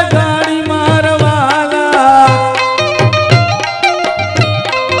माया लगाड़ी मारवाला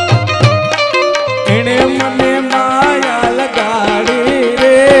एणे मन माया लगाड़ी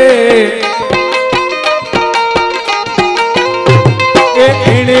रे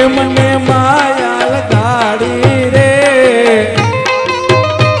एणे मन माया लगाड़ी रे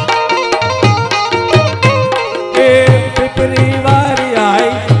पिपरी वारी आई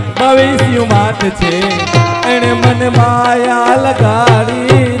भविष्य मात छे एणे मन माया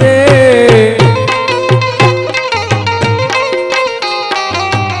लगाड़ी रे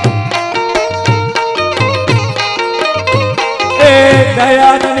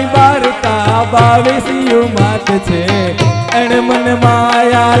दयानी वार्ता भविष्य मात छे एणे मन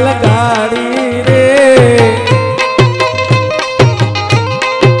माया लगाड़ी रे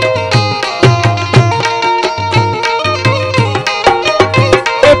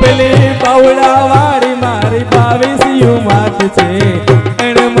पेली बावड़ा वाड़ी मारी भविष्य मात छे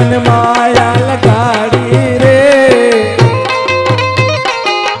एणे मन माया लगाड़ी रे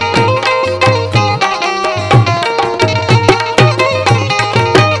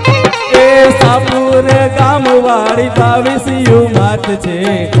शापुर गाम वाड़ी भविष्य मात छे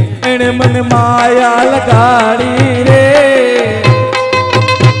एणे मन माया लगाड़ी रे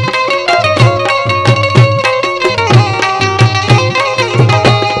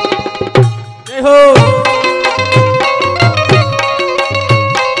जय हो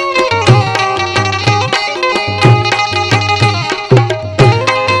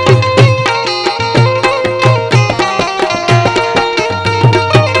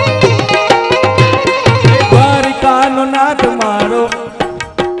नाथ मारो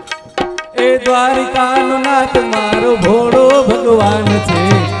ए द्वारिका नो नाथ मारो भोड़ो भगवान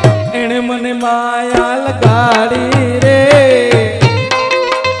छे एणे मन माया लगाड़ी रे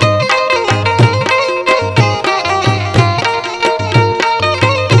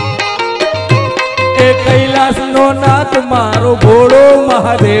ए कैलाश नो नाथ मारो भोड़ो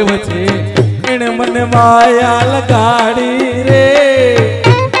महादेव छे एणे मन माया लगाड़ी रे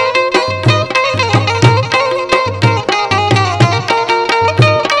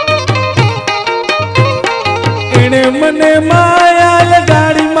एणे मन माया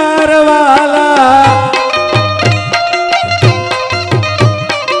लगाड़ी मारवाला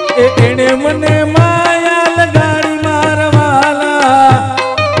एणे मन माया लगाड़ी मारवाला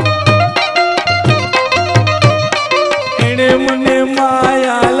एणे मन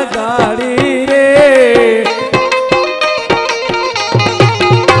माया लगाड़ी रे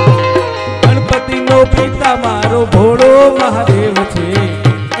गणपति नो पिता मारो भोड़ो महादेव छे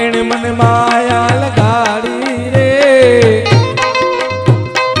एणे मन माया लगाड़ी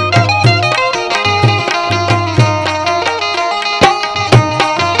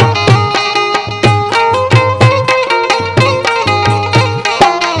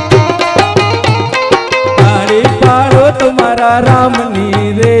तुम्हारा राम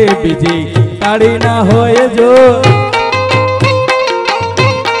नी रे बीजी ताड़ी ना होय जो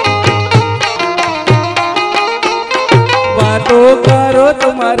बातों करो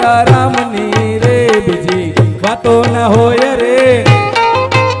तुम्हारा राम नी रे बीजी बातों ना होय रे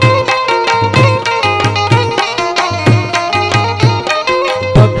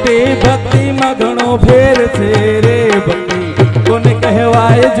भक्ति भक्ति में घणो फेर छे रे भक्ति कोने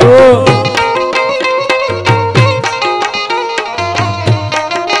कहवाय जो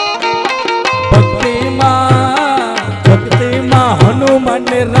हनुमान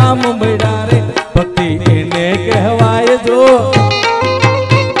ने राम मड़ा रे भक्ति एने कहवाय जो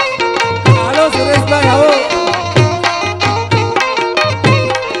चलो सुरेश भाई आओ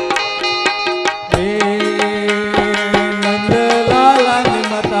नंद लाला ने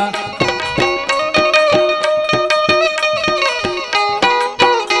माता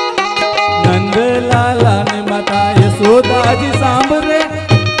नंद लाला ने माता यशोदा जी सांभरे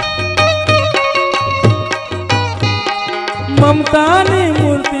ममता ने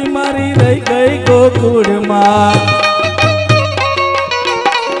मूर्ति मारी रही गई गोकुड़ माँ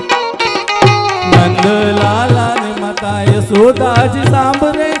नंद लाला ने माता यशोदा जी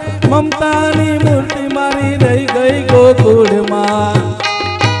सांभरे ममता ने मूर्ति मारी रही गई गोकुड़ माँ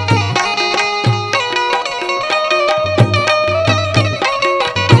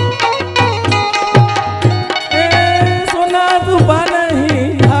सोना दुबा नहीं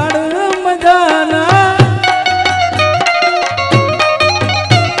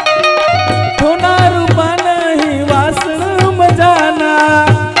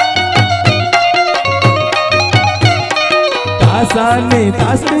નાની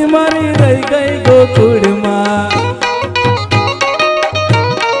સાસરી મારી રહી ગઈ ગોકુળમાં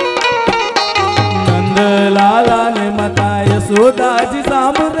નંદલાલા ને માતા યશોદાજી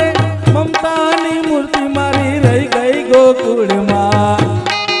સાંભળે મમતાની મૂર્તિ મારી રહી ગઈ ગોકુળમાં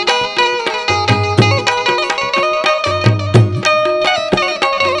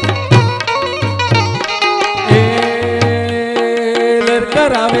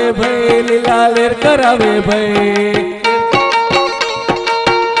करावे भाई लीला लेर करावे भाई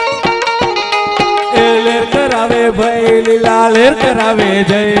लेर करावे भाई लीला लेर करावे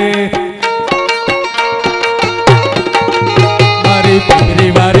जय मारी पिपरी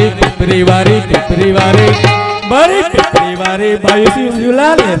वारी पिपरी वारी पिपरी वारी मारी पिपरी वारी भाई लीला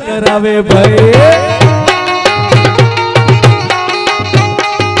लेर करावे भाई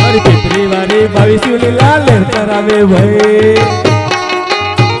मारी पिपरी वारी भाई लीला लेर करावे भाई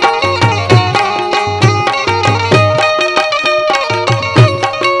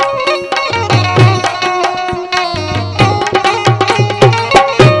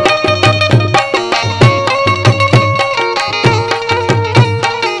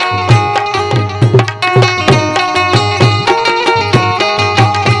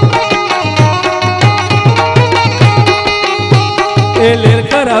लेर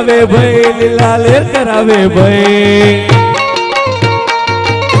करावे भाई लीला लेर करावे भाई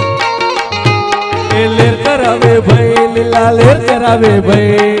लेर करावे भाई लीला लेर करावे भाई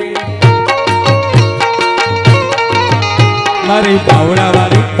मारी पावड़ा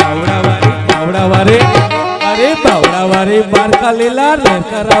वारी पावड़ा वारी पावड़ा वारी अरे पावड़ा वारी बारका लीला लेर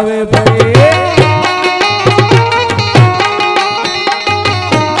करावे भाई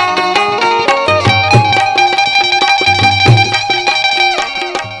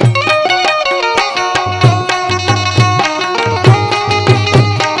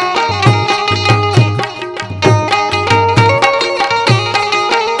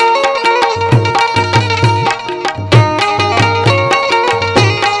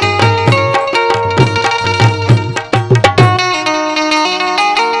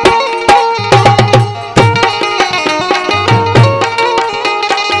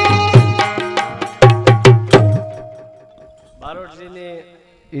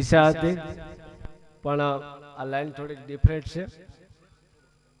ઈચ્છા હતી પણ આ લાઈન થોડીક ડિફરન્ટ છે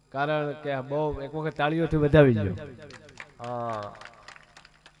કારણ કે બહુ એક વખત તાળીઓથી વધાવી ગયો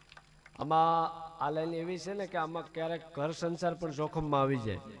આમાં આ લાઈન એવી છે ને કે આમાં ક્યારેક ઘર સંસાર પણ જોખમમાં આવી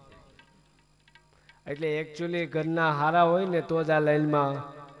જાય એટલે એકચ્યુઅલી ઘરના હારા હોય ને તો જ આ લાઈનમાં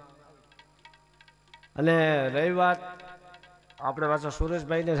અને રહી વાત આપણે પાછા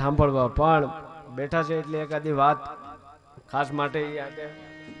સુરેશભાઈને સાંભળવા પણ બેઠા છે એટલે એકાદી વાત ખાસ માટે યાદ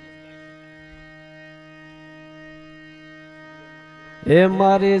એ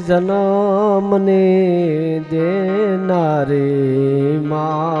મારી જન્મની દેનારી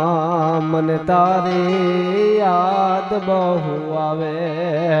માં મને તારી યાદ બહુ આવે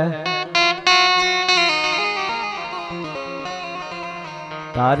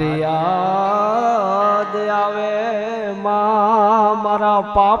તારી યાદ આવે માં મારા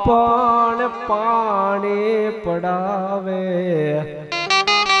પાપણ પાણી પડાવે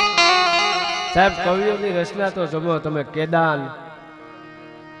સાહેબ કવિઓની રચના તો જમો તમે કેદાન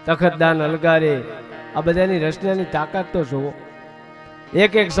તખતદાન અલગારી આ બધાની રચનાની તાકાત તો જુઓ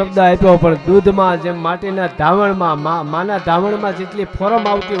એક એક શબ્દ આપ્યો પણ દૂધમાં જેમ માટીના ધાવણમાં માના ધાવણમાં જેટલી ફોરમ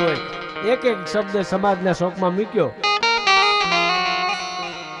આવતી હોય એક એક શબ્દ સમાજના શોકમાં મૂક્યો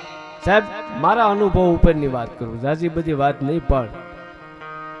સાહેબ મારા અનુભવ ઉપરની વાત કરું જાજી બધી વાત નહીં પણ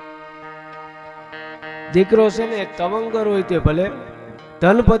દીકરો છે ને તવંગર હોય તે ભલે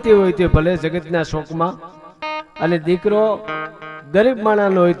ધનપતિ હોય તે ભલે જગતના શોકમાં અને દીકરો ગરીબ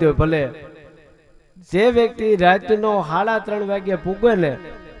માણસનો હોય તો ભલે જે વ્યક્તિ રાતનો 3:30 વાગે પૂગે ને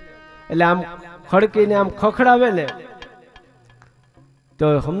એટલે આમ ખડકીને આમ ખખડાવે ને તો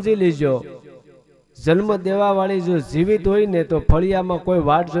સમજી લીજો જન્મ દેવા વાળી જો જીવિત હોય ને તો ફળિયામાં કોઈ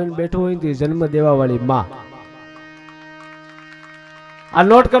વાટ જોઈને બેઠું હોય તો જન્મ દેવા વાળી માં આ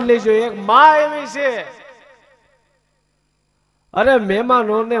નોટ કરી લેજો એક માં એવી છે અરે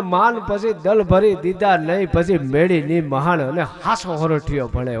મહેમાનોને માન પછી દલ ભરી દીધા નહીં પછી મેળી ની મહાન અને હાસો હરઠિયો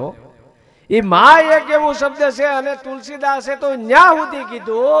ભણે હો એ માં એક એવું શબ્દ છે અને તુલસીદાસે તો ન્યા સુધી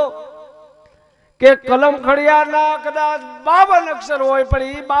કીધું કે કલમ ખડિયાના કદાચ 52 અક્ષર હોય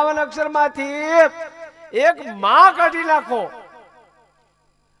પણ એ 52 અક્ષરમાંથી એક માં કાઢી નાખો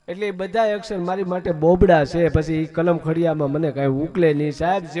એટલે એ બધા અક્ષર મારી માટે બોબડા છે પછી કલમ ખડિયામાં મને કઈ ઉકલે નહીં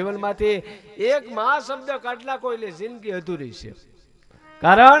સાહેબ જીવનમાંથી એક માં શબ્દ કાઢી નાખો એટલે જિંદગી અધૂરી છે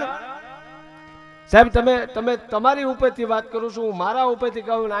કારણ સાહેબ તમે તમારી ઉપરથી વાત કરું છું, હું મારા ઉપરથી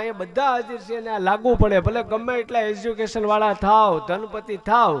કહું ને અહીંયા બધા હાજર છે ને આ લાગુ પડે, ભલે ગમે એટલા એજ્યુકેશન વાળા થાવ, ધનપતિ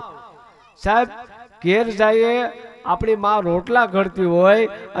થાવ, સાહેબ ઘેર જઈએ આપણી માં રોટલા ઘડતી હોય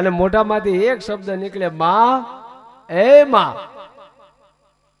અને મોઢામાંથી એક શબ્દ નીકળે માં, એ માં.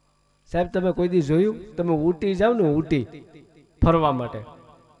 સાહેબ તમે કોઈ દી જોયું? તમે ઊટી જાવ ને, ઊટી ફરવા માટે,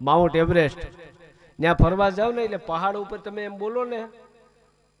 માઉન્ટ એવરેસ્ટ, ત્યાં ફરવા જાવ ને એટલે પહાડ ઉપર તમે એમ બોલો ને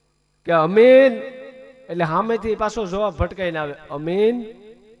કે અમીન, એટલે સામેથી પાછો જવાબ ભટકાઈને આવે અમીન.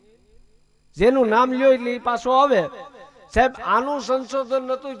 જેનું નામ લ્યો એટલે એ પાછો આવે. સાહેબ આનું સંશોધન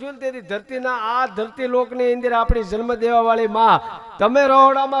નતું થયું તેથી ધરતીના આ ધરતી લોકની અંદર આપણી જન્મ દેવા વાળી માં, તમે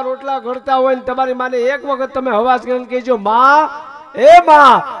રહોડામાં રોટલા ઘડતા હોય ને તમારી માને એક વખત તમે અવાજ કરીને કહેજો માં, એ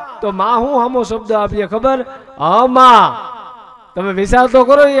માં, તો માં હું હામો શબ્દ આપીએ ખબર? હમા. તમે વિચાર તો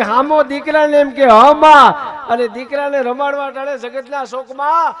કરો, એ હામો દીકરાને એમ કે હમા, અને દીકરાને રમાડવા ટાળે જગતના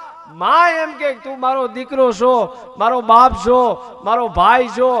શોકમાં માં એમ કે તું મારો દીકરો છો, મારો બાપ છો, મારો ભાઈ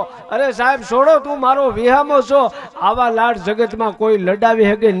છો, અરે સાહેબ છોડો તું મારો વિહામો છો. આવા લાડ જગતમાં કોઈ લડાવી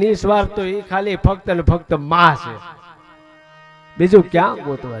શકે નિસ્વાર્થ તો એ ખાલી ફક્ત ને ફક્ત માં છે, બીજું ક્યાં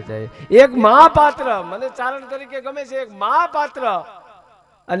ગોતવા જાય? એક મા પાત્ર મને ચારણ તરીકે ગમે છે, એક મા પાત્ર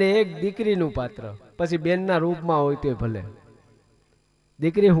અને એક દીકરીનું પાત્ર, પછી બેનના રૂપમાં હોય તો ભલે.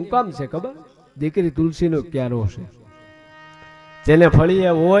 દીકરી હું કામ છે ખબર? દીકરી તુલસીનો ક્યારો છે, જેને ફળીએ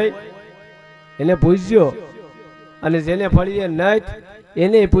હોય એને પૂજ્યો અને જેને ફળીએ નહીં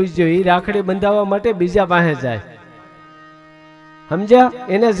એને પૂજ્યો. એ રાખડી બંધાવવા માટે બીજા પાસે જાય, સમજ્યા?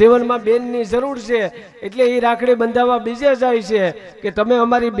 એના જીવનમાં બેનની જરૂર છે એટલે એ રાખડી બંધાવવા બીજે જાય છે કે તમે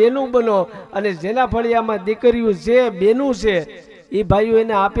અમારી બેનું બનો. અને જેના ફળિયામાં દીકરીઓ છે, બેનું છે, એ ભાઈઓ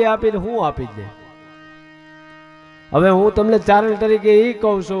એને આપીને હું આપી દે. હવે હું તમને ચારણ તરીકે એ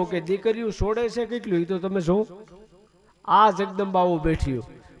કહું છું કે દીકરીઓ છોડે છે કેટલું, એ તો તમે શું આ જગદંબાઓ બેઠી,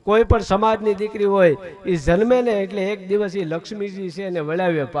 કોઈ પણ સમાજની દીકરી હોય એ જન્મે ને એટલે એક દિવસ એ લક્ષ્મીજી છે એને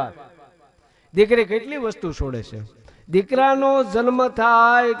વળાવે પાર. દીકરી કેટલી વસ્તુ છોડે છે. દીકરાનો જન્મ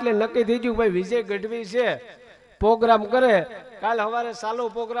થાય એટલે નક્કી થઈ ગયું ભાઈ વિજય ગઢવી છે, પ્રોગ્રામ કરે, કાલ સવારે સાલો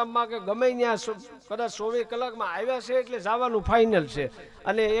પ્રોગ્રામમાં કે ગમે ત્યાં કદાચ 24 કલાકમાં આવ્યા છે એટલે જવાનું ફાઇનલ છે.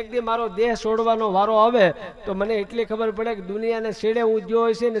 અને એક દી મારો દેહ છોડવાનો વારો આવે તો મને એટલી ખબર પડે કે દુનિયાને છેડે હું ગયો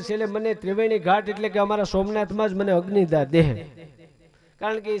હોય છે ને છેલ્લે મને ત્રિવેણી ઘાટ એટલે કે અમારા સોમનાથમાં જ મને અગ્નિદાહ દેહ,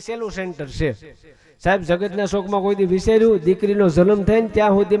 કારણ કે એ સેલું સેન્ટર છે. સાહેબ જગતના શોકમાં કોઈ દી વિચાર્યું દીકરીનો જન્મ થાય ને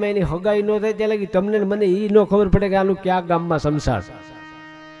ત્યાં સુધીમાં એની હગાઈ ન થાય ત્યાં લગી તમને મને એ ન ખબર પડે કે આનું ક્યાં ગામમાં સંસાર?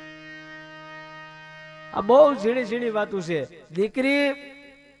 આ બહુ ઝીણી ઝીણી વાતો છે. દીકરી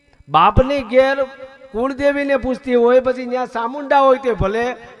બાપની ઘેર કુળદેવીને પૂછતી હોય, પછી ત્યાં ચામુંડા હોય તે ભલે,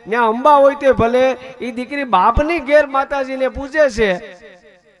 ત્યાં અંબા હોય તે ભલે, એ દીકરી બાપની ઘેર માતાજીને પૂજે છે.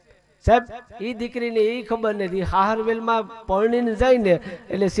 સાહેબ એ દીકરીને એ ખબર નથી, હાહરવેલમાં પરણીને જાય ને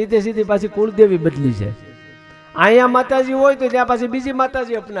એટલે સીધી પાછી કુળદેવી બદલી છે. અહીંયા માતાજી હોય તો ત્યાં પાછી બીજી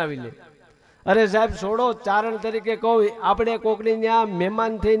માતાજી અપનાવી લે. અરે સાહેબ છોડો, ચારણ તરીકે કહું, આપણે કોકની ત્યાં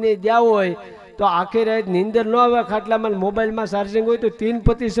મહેમાન થઈને ગયા હોય તો આખી રાત નીંદર ન આવે, ખાટલામાં મોબાઈલમાં ચાર્જિંગ હોય તો 3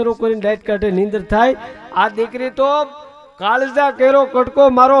 પતિ શરૂ કરીને લાઈટ કાઢે નીંદર થાય. આ દીકરી તો કાળજા કેરો કટકો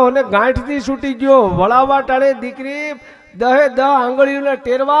મારો અને ગાંઠથી છૂટી ગયો, વળાવા ટાળે દીકરી 10 આંગળીઓને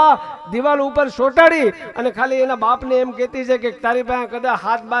ટેરવા દિવાલ ઉપર સોટાડી અને ખાલી એના બાપને એમ કહેતી છે કે તારી પાસે કદાચ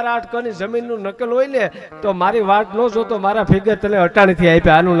 7, 12, 8 કની જમીનનું નકલ હોય ને તો મારી વાટ ન જોતો, મારા ફિગર તને અટાણીથી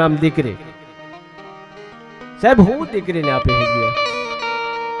આપ્યા, આનું નામ દીકરી. સાહેબ હું દીકરીને આપી ગયો.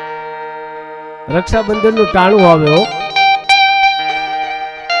 રક્ષાબંધનનું ટાણું આવે હો,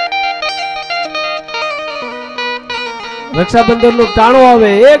 રક્ષાબંધનનું ટાણું આવે,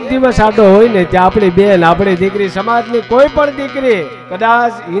 એક દિવસ આડો હોય ને ત્યાં આપણી બેન, આપણી દીકરી, સમાજની કોઈ પણ દીકરી,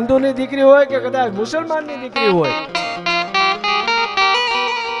 કદાચ હિન્દુની દીકરી હોય કે કદાચ મુસલમાનની દીકરી હોય,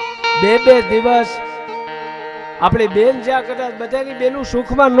 2 દિવસ આપણી બેન જ્યાં કદાચ બધાની બેનું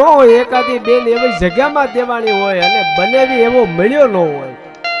સુખમાં ન હોય, એકાદી બેન એવી જગ્યામાં દેવાની હોય અને બનેવી એવો મળ્યો ન હોય.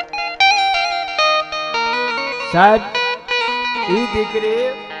 સાહેબ એ દીકરી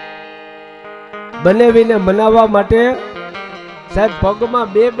બનેવીને મનાવવા માટે સાહેબ પગમાં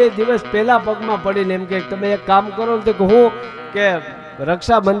 2 દિવસ પહેલા પગમાં પડીને એમ કે તમે એક કામ કરો ને તો હું કે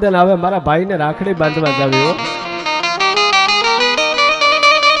રક્ષાબંધન આવે મારા ભાઈને રાખડી બાંધવા જાવ્યો.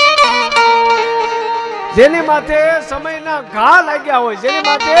 જેની માથે સમયના ઘા લાગ્યા હોય, જેની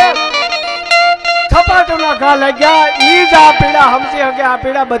માથે થપાટોના ઘા લાગ્યા, ઈ જ આ પીડા સમજી હકે, આ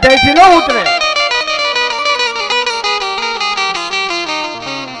પીડા બધાયથી ન ઉતરે.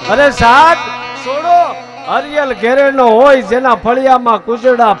 અરે સાહેબ છોડો, હરિયલ ઘેરેનો હોય, જેના ફળિયામાં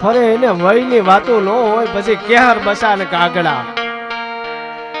કુજડા ફરે એને વયની વાતો ન હોય, પછી કેહર બસા ને કાગડા.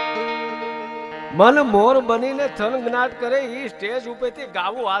 મન મોર બનીને થનગનાટ કરે એ સ્ટેજ ઉપરથી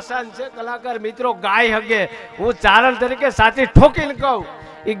ગાવું આસાન છે. કલાકાર મિત્રો ગાય હગે, હું ચારણ તરીકે સાચી ઠોકીને કહું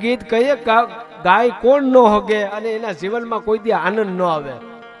એ ગીત કહીએ ગાય કોણ ન હગે અને એના જીવનમાં કોઈ દી આનંદ ન આવે.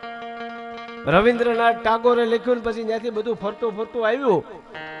 રવિન્દ્રનાથ ટાગોરે લખ્યું ને પછી ત્યાંથી બધું ફરતું ફરતું આવ્યું.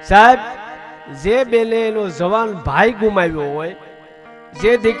 સાહેબ, જે બેને એનો જવાન ભાઈ ગુમાવ્યો હોય,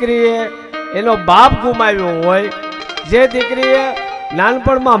 જે દીકરીએ એનો બાપ ગુમાવ્યો હોય, જે દીકરીએ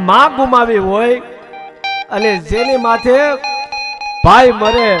નાનપણમાં માં ગુમાવી હોય અને જેની માથે ભાઈ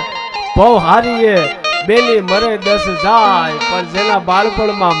મરે બહુ હારીએ બેની મરે 10 જાય, પણ જેના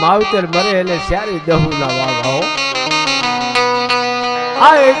બાળપણમાં માવતર મરે એને સારી દહુના વાવાઓ.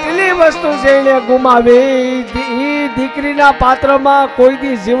 આ એટલી વસ્તુ છે એને ગુમાવી. ઈ દીકરીના પાત્રમાં કોઈ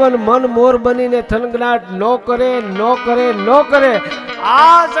દી જીવન મન મોર બનીને થનગનાટ ન કરે, ન કરે, ન કરે.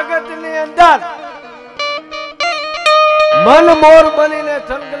 આ જગતની અંદર મન મોર બનીને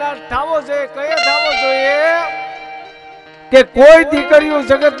થનગનાટ થાવો જોઈએ. કયે થાવો જોઈએ કે કોઈ દીકરીઓ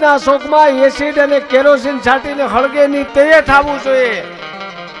જગતના શોકમાં એસિડ અને કેરોસીન છાંટીને હળગે નહીં તે થાવું જોઈએ.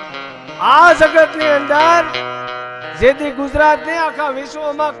 આ જગતની અંદર જેથી ગુજરાતને આખા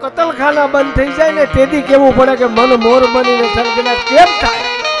વિશ્વમાં કતલખાના બંધ થઈ જાય ને તેથી કેવું પડે કે મન મોર બનીને થનગનાટ કેમ થાય.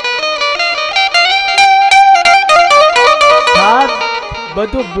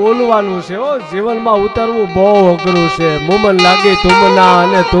 બધું બોલવાનું છે. જીવનમાં ઉતરવું બહુ અઘરું છે. મુમન લાગે તુમના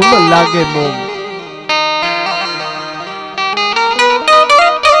અને તુમન લાગે મોમ.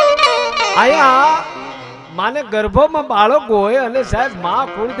 આયા માને ગર્ભમાં બાળક હોય અને સાહેબ માં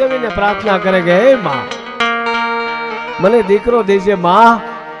કુળદેવીને પ્રાર્થના કરે કે હે માં મને દીકરો દેજે.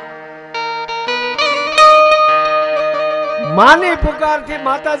 માની પુકારથી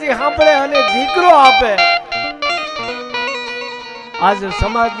માતાજી સાંભળે અને દીકરો આપે. આજ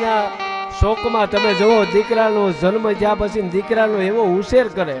સમાજના શોકમાં તમે જુઓ, દીકરાનો જન્મ થયા પછી દીકરાનો એવો ઉછેર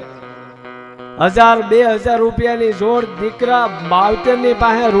કરે. 1000-2000 રૂપિયાની જોડ દીકરા માવતરની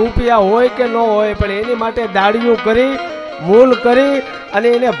પાસે રૂપિયા હોય કે ન હોય પણ એની માટે દાડિયું કરી મૂલ કરી અને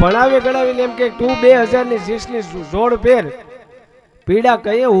એને ભણાવી ગણાવીને એમ કે તું 2000ની શીશની જોડ પહેર. પીડા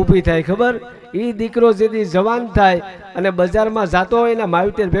કઈ ઊભી થાય ખબર? એ દીકરો જેથી જવાન થાય અને બજારમાં જાતો હોય એના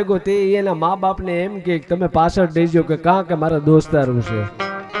માવતર ભેગો તે એના મા બાપને એમ કે તમે પાછળ દેજો કે કાં કે મારા દોસ્તારું છે.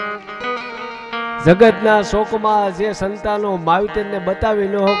 જગતના શોકમાં જે સંતાનો માવતરને બતાવી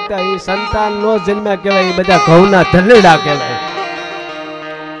ન શકતા એ સંતાન નો જન્મ્યા કહેવાય. એ બધા ઘઉંના ધનેડા કહેવાય.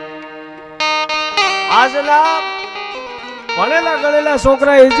 આજના ભણેલા ગણેલા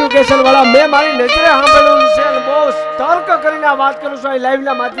છોકરા એજ્યુકેશન વાળા મેં મારી નજરે સાંભળ્યું છે. બહુ તર્ક કરીને આ વાત કરું છું લાઈવ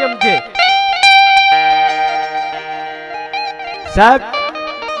ના માધ્યમથી. સાહેબ,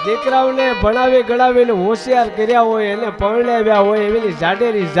 દીકરાઓને ભણાવી ગણાવીને હોશિયાર કર્યા હોય, એને પરણાવ્યા હોય, એની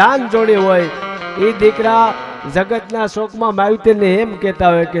જાડેરી જાન જોડી હોય, એ દીકરા જગતના શોકમાં માવતરને એમ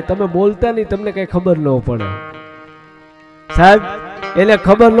કહેતા હોય કે તમે બોલતા નહીં, તમને કઈ ખબર ન પડે. સાહેબ, એને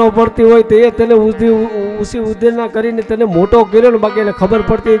ખબર ન પડતી હોય તો એ તને ઉસી ઉદ્દેના કરીને તને મોટો કર્યો. બાકી એને ખબર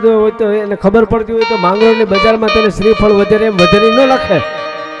પડતી હોય તો એને ખબર પડતી હોય તો માંગરોળની બજારમાં તને શ્રીફળ વધેરે એમ વધેરે ન લખે.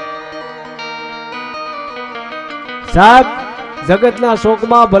 સાહેબ, જગતના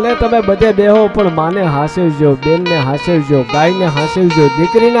શોકમાં ભલે તમે બધે બેહો પણ માને હાસવજો, બેનને હાસવજો, ગાયને હાસવજો,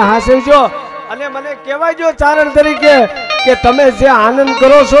 દીકરીને હાસવજો. અને મને કહેવાયજો ચારણ તરીકે કે તમે જે આનંદ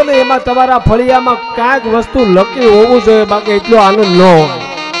કરો છો ને એમાં તમારા ફળિયામાં કાંઈક વસ્તુ લકી હોવું જોઈએ, બાકી એટલો આનંદ ન હોય.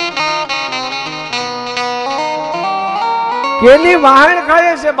 કેની વાહણ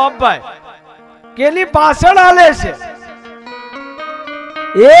ખાય છે બાપભાઈ, કેની પાછળ હાલે છે.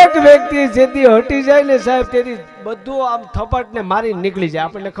 એક વ્યક્તિ જેથી હટી જાય ને સાહેબ તેથી બધું આમ થપાટને મારી નીકળી જાય.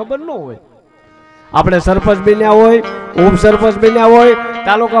 આપણને ખબર ન હોય. આપણે સરપંચ બન્યા હોય, ઉપસરપંચ બન્યા હોય,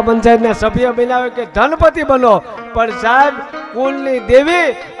 તાલુકા પંચાયતના સભ્ય બન્યા હોય કે ધનપતિ બનો, પણ સાહેબ કુલની દેવી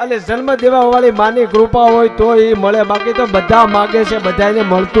અને જન્મ દેવા વાળી માની કૃપા હોય તો એ મળે. બાકી તો બધા માગે છે, બધાને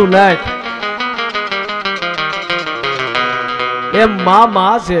મળતું નહીં. એમ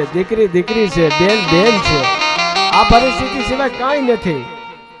માં છે, દીકરી દીકરી છે, બેન બેન છે. આ પરિસ્થિતિ સિવાય કાંઈ નથી.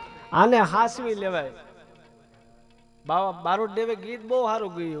 આને હાસવી લેવાય. બારોટ દેવે ગીત બહુ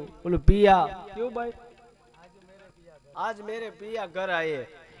સારું ગયું, બોલું પિયા કેવું ભાઈ, આજ મેરે પિયા ઘર આયે.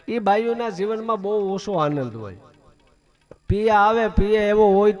 એ બાઈઓના જીવનમાં બહુ ઓછો આનંદ હોય. પિયા આવે, પિયા એવો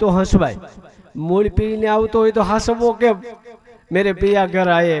હોય તો હસવાય, મૂળ પીને આવતો હોય તો હસવો કેમ? મેરે પિયા ઘર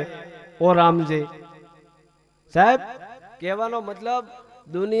આયે ઓ રામજી. સાહેબ, કહેવાનો મતલબ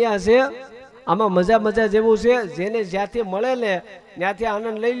દુનિયા છે આમાં મજા મજા જેવું છે. જેને જ્યાંથી મળે ને ત્યાંથી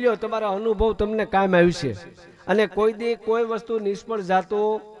આનંદ લઈ લ્યો. તમારા અનુભવ તમને કાયમ આવશે અને કોઈ દી કોઈ વસ્તુ નિષ્ફળ જાતો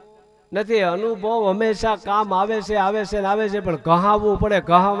નથી. અનુભવ હંમેશા કામ આવે છે, આવે છે ને આવે છે, પણ કહાવવું પડે.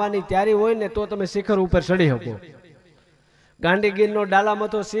 કહાવવાની તૈયારી હોય ને તો તમે શિખર ઉપર ચડી શકો. ગાંડીગીરનો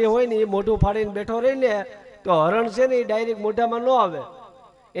ડાલામાં તો સિંહ હોય ને એ મોઢું ફાડીને બેઠો રહી ને તો હરણ છે ને એ ડાયરેક્ટ મોઢામાં ન આવે.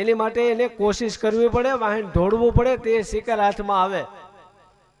 એની માટે એને કોશિશ કરવી પડે, વાહન ઢોળવું પડે, તે શિકાર હાથમાં આવે.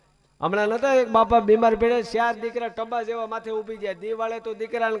 હમણાં નતા એક બાપા બીમાર પડે, 4 દીકરા ટબા જેવા માથે ઉભી ગયા. દિવાળે તો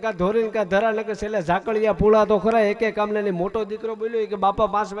દીકરાને કા ધોરીને કા ધરા નકે છેલ્લે ઝાકળિયા પૂળા તો ખરા. એક કામને નહીં. મોટો દીકરો બોલ્યો કે બાપા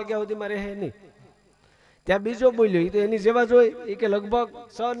 5 વાગ્યા સુધીમાં રહે નહીં. ત્યાં બીજો બોલ્યો, એ તો એની જેવા જ હોય, એ કે લગભગ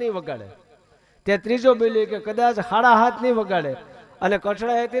 6 નહીં વગાડે. ત્યાં ત્રીજો બોલ્યો કે કદાચ 7:30 નહીં વગાડે. અને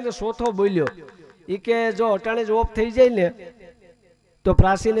કઠડા હતી ને ચોથો બોલ્યો એ કે જો અટાણે જ ઓફ થઈ જાય ને તો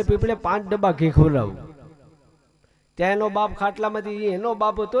પ્રાસીને પીપળે 5 ડબ્બા ઘી ખવડાવું. ત્યાં એનો બાપ ખાટલામાંથી, એનો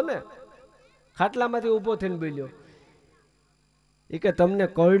બાપ હતો ને, ખાટલામાંથી ઊભો થઈને બોલ્યો એ કે તમને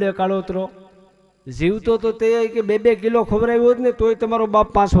કરડે કાળોતરો, જીવતો તો તે કે 2-2 કિલો ખવડાવ્યો હોત ને તોય તમારો બાપ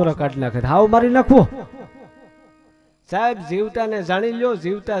 5 વર્ષ કાઢી નાખે. હાવ મારી નાખવો સાહેબ. જીવતાને જાણી લ્યો,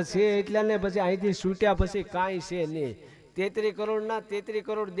 જીવતા છે એટલા ને પછી અહીંથી છૂટ્યા પછી કાંઈ છે નહીં. 33 કરોડના 33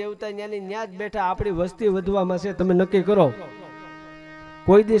 કરોડ દેવતા ન્યાની ન્યા જ બેઠા. આપણી વસ્તી વધવામાં છે, તમે નક્કી કરો.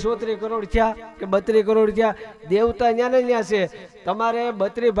 કોઈ દી 33 કરોડ થયા કે 32 કરોડ થયા, દેવતા ન્યા ને ન્યા છે. તમારે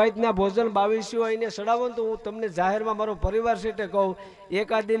 32 ભાઈના ભોજન 22 આવીને ચડાવો ને તો હું તમને જાહેરમાં મારો પરિવાર સેટે કહું,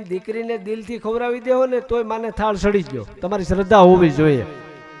 એકાદ દિન દીકરીને દિલથી ખવડાવી દેવો ને તોય માને થાળ સડી ગયો. તમારી શ્રદ્ધા હોવી જોઈએ.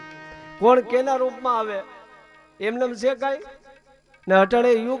 કોણ કેના રૂપમાં આવે એમને છે કાંઈ ને.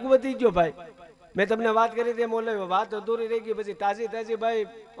 અટાણે યુગ વધી ગયો ભાઈ. મેં તમને વાત કરી તેમ ઓલે વાત અધૂરી રહી ગઈ. પછી તાજી ભાઈ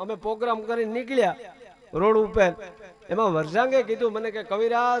અમે પ્રોગ્રામ કરીને નીકળ્યા રોડ ઉપર. એમાં વરસાંગે કીધું મને કે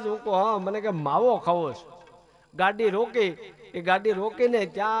કવિરાજ, હું કહું હા. મને કે માવો ખાવો છે. ગાડી રોકી, એ ગાડી રોકીને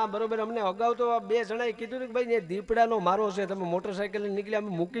ત્યાં બરોબર અમને અગાઉ તો 2 જણાએ કીધું કે ભાઈ દીપડાનો મારો છે, તમે મોટરસાઇકલ નીકળ્યા,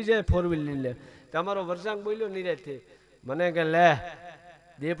 અમે મૂકી જાય 4 વ્હીલ લઈને. તમારો વરસાંગ બોલ્યો નિરાજથી. મને કે લે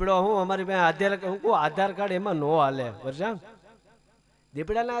દીપડો હું અમારી પાસે આધાર, હું કહું આધાર કાર્ડ એમાં નો હાલે. વરસાંગ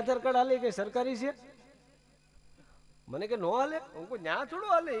દીપડાના આધાર કાર્ડ હાલે કે સરકારી છે? મને કે નો હાલે. હું કહું ન્યા થોડું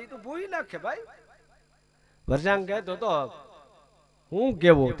હાલે, એ તો ભૂઈ નાખે ભાઈ. વરસાંગ કહેતો તો હું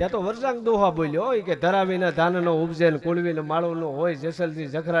કેવું, ત્યાં તો વરસાંગ દોહા બોલ્યો હોય કે ધરાવીના ધાનનો ઉપજે ને કુળવીનો માળોનો હોય, જેસલથી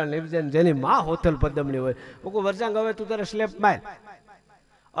જખરા નિપજે જેની માં હોથલ પદમની હોય. હું કહું વરસાંગ હવે તું તારે સ્લેપ માર.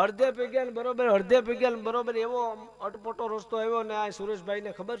 અડધે પગ્યા બરોબર, અડધે પગ્યા બરોબર. એવો અટપટો રસ્તો આવ્યો ને આ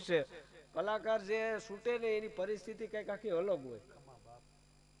સુરેશભાઈને ખબર છે, કલાકાર જે છૂટે ને એની પરિસ્થિતિ કંઈક આખી અલગ હોય.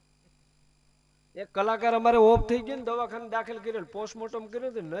 એક કલાકાર અમારે ઓફ થઈ ગયો ને દવાખાને દાખલ કર્યો, પોસ્ટમોર્ટમ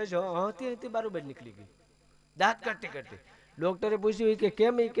કર્યું તો નસ હતી બરોબર નીકળી ગઈ, દાંત કાઢતી. ડોક્ટરે પૂછ્યું કે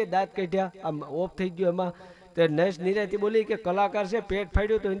કેમ? એ કે દાંત કાઢ્યા, આમ ઓફ થઈ ગયો. એમાં તો નસ નિરાતી બોલી કે કલાકાર છે, પેટ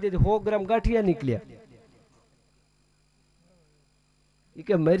ફાડ્યું તો એનાથી 100 ગ્રામ ગાંઠિયા નીકળ્યા. એ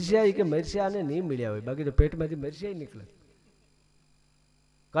કે મરસ્યા આને નહીં મળ્યા હોય, બાકી તો પેટમાંથી મરસ્યા નીકળે.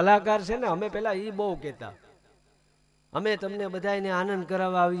 કલાકાર છે ને, અમે પેલા એ બહુ કહેતા અમે તમને બધાને આનંદ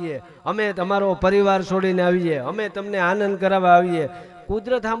કરાવવા આવીએ, અમે તમારો પરિવાર છોડીને આવીએ, અમે તમને આનંદ કરાવવા આવીએ.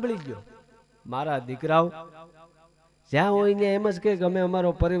 કુદરત સાંભળી ગયો. મારા દીકરાઓ જ્યાં હોય ને એમ જ કે અમે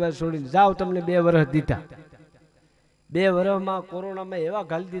અમારો પરિવાર છોડીને જાઓ. તમને 2 વર્ષ દીધા, 2 વર્ષમાં કોરોનામાં એવા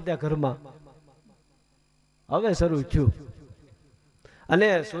ઘાલી દીધા ઘરમાં. હવે શરૂ થયું. અને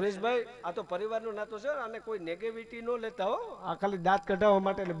સુરેશભાઈ આ તો પરિવારનો નાતો છે, અને કોઈ નેગેટિવિટી ન લેતા હો. આ ખાલી દાંત કઢાવવા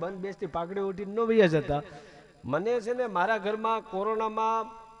માટે બંધ બેસતી પાઘડી ઉઠીને ન વૈયા જતા. મને છે ને મારા ઘરમાં કોરોનામાં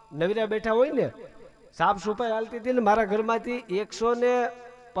નવીરા બેઠા હોય ને, સાફ સફાઈ હાલતી હતી ને, મારા ઘરમાંથી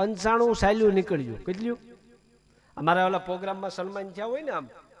 195 સાયલું નીકળ્યું. કેટલું? અમારા ઓલા પ્રોગ્રામમાં સન્માન થયા હોય ને, આમ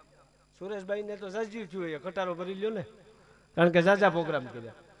સુરેશભાઈને તો સજી થયું હોય, ખટારો ભરી લ્યો ને, કારણ કે જાજા પ્રોગ્રામ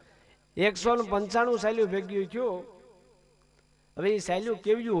કર્યા. 195 સાયલું ભેગ્યું થયું. હવે એ સાયલું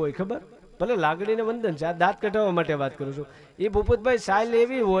કેવું હોય ખબર? ભલે લાગણીને વંદન છે, આ દાંત કઢાવવા માટે વાત કરું છું. એ ભૂપતભાઈ સાયલ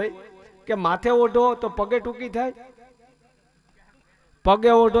એવી હોય કે માથે ઓઢો તો પગે ટૂંકી થાય,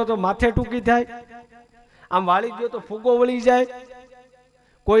 પગે ઓઢો તો માથે ટૂંકી થાય, આમ વાળી ગયો તો ફૂગો વળી જાય,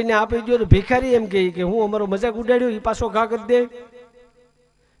 કોઈને આપી ગયો તો ભિખારી એમ કે હું અમારો મજાક ઉડાડ્યો, એ પાછો ઘા કરી દે.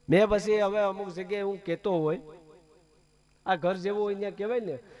 મેં પછી હવે અમુક જગ્યાએ હું કહેતો હોય, આ ઘર જેવું હોય ત્યાં કહેવાય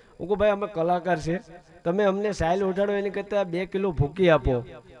ને, હું કહું ભાઈ અમે કલાકાર છે, તમે અમને સાયલ ઉઠાડો એની કરતા 2 કિલો ભૂકી આપો,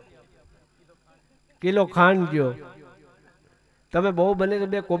 કિલો ખાંડ દો, તમે બહુ બને તો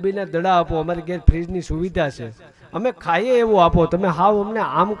 2 કોબીના દડા આપો, અમારી ઘેર ફ્રીજની સુવિધા છે, અમે ખાઈએ એવું આપો. તમે હાવ અમને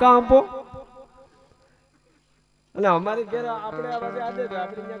આમ કાં આપો? અને અમારી ઘેર આપણે આ બાજુ આદત હોય,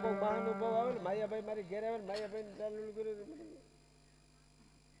 આપણે ત્યાં કોઈ મહાનુભાવ આવે ને, માયાભાઈ મારી ઘેર આવે ને, માયાભાઈ ચાલુ કર્યું.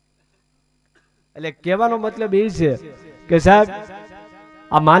 એટલે કહેવાનો મતલબ એ છે કે સાહેબ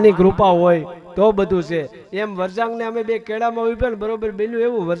આ માની કૃપા હોય તો બધું છે. એમ વરસાંગને અમે 2 કેળામાં ઉભા ને બરોબર બેલ્યું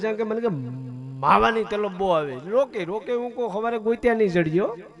એવું. વરસાંગ કે મને કે માવાની તલબ બહુ આવે, રોકે હું કહું સવારે ગોત્યા નહીં ચડ્યો,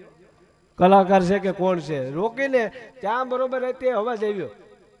 કલાકાર છે કે કોણ છે, રોકીને ત્યાં બરોબર તે અવાજ આવ્યો.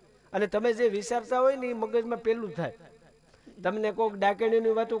 અને તમે જે વિચારતા હોય ને એ મગજમાં પેલું થાય, તમને કોઈક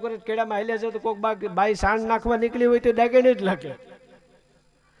ડાકેણીની વાતો કરે કેળામાં હાલ્યા છે તો કોઈક બાઈ સાણ નાખવા નીકળી હોય તો ડાકેણી જ લાગે.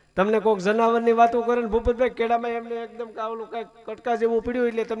 તમને કોઈક જનાવરની વાતો કરે ને ભૂપતભાઈ કેળામાં એમને એકદમ કાવલું કઈ કટકા જેવું પીડ્યું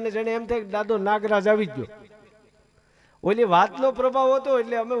એટલે તમને જાણે એમ થાય કે દાદો નાગરાજ આવી ગયો. ઓલી વાતનો પ્રભાવ હતો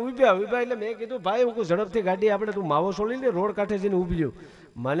એટલે અમે ઉભ્યા એટલે મેં કીધું ભાઈ હું ઝડપથી ગાડી આપણે તું માવો છોડી લે રોડ કાંઠે જઈને ઉભી રહ્યો.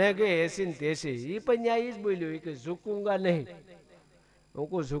 મને કે 80 ને 83 એ પણ ત્યાં એ જ બોલ્યો કે ઝુકુંગા નહીં. હું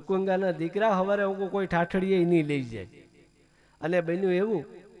કહું ઝુકુંગા ના દીકરા હવારે હું કોઈ ઠાઠડીએ નહીં લઈ જાય. અને બન્યું એવું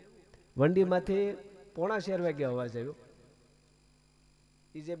વંડીમાંથી 4:30 વાગે અવાજ આવ્યો.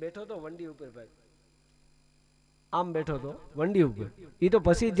 એ જે બેઠો હતો વંડી ઉપર ભાઈ આમ બેઠો હતો વંડી ઉપર. એ તો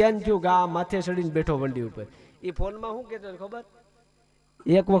પછી ધ્યાન થયું કે આ માથે ચડીને બેઠો વંડી ઉપર. એ ફોનમાં શું કહેતો ખબર?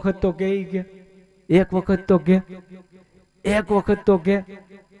 એક વખત તો કે એક વખત તો કે એક વખત તો કે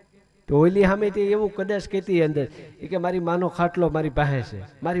તો ઓલી સામે એવું કદાચ કહેતી અંદર કે મારી માનો ખાટલો મારી પાસે છે,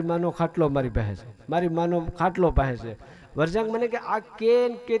 મારી માનો ખાટલો મારી પાસે છે, મારી માનો ખાટલો પાસે છે. વરજાંગ મને કે આ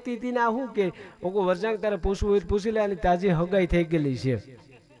કેન કહેતી હતી ને આ શું કે હું કહું વરજાંગ તારે પૂછવું હોય પૂછી લે. અને તાજી હગાઈ થઈ ગયેલી છે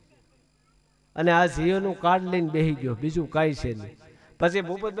અને આ જીઓનું કાર્ડ લઈને બેસી ગયો, બીજું કાંઈ છે નહીં. પછી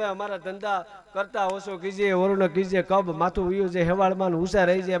ભૂપતભાઈ અમારા ધંધા કરતા ઓછો કીજે ઓરણો કીજે કબ માથું ઉયું છે હેવાળમાં ઉષા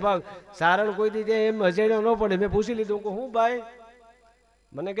રહી જાય ભાગ સારણ કોઈ દી જાય એમ અજાણ્યો ન પડે. મેં પૂછી લીધું હું ભાઈ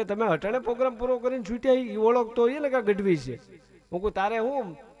મને કે તમે અટાણે પ્રોગ્રામ પૂરો કરીને છૂટ્યા એ ઓળખતો હોય ને કે ગઢવી છે. હું કહું તારે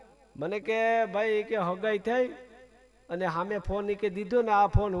હું? મને કે ભાઈ કે હગાઈ થઈ અને સામે ફોન કે દીધો ને આ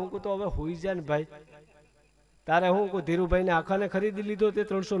ફોન. હું કહું તો હવે હોઈ જાય ને ભાઈ તારે હું કહું ધીરુભાઈને આખાને ખરીદી લીધો તે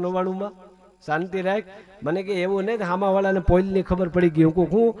 399માં શાંતિ રાખ. મને કે એવું નહીં હામાવાળાને પોઈલની ખબર પડી ગઈ. હું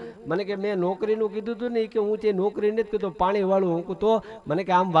કહું મને કે મેં નોકરીનું કીધું હતું ને કે હું તે નોકરી નથી કીધું પાણી વાળું. હું કહું તો મને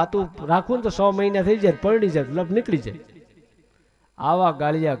કે આમ વાતું રાખું ને તો 100 મહિના થઈ જાય પરણી જાય લપ નીકળી જાય. આવા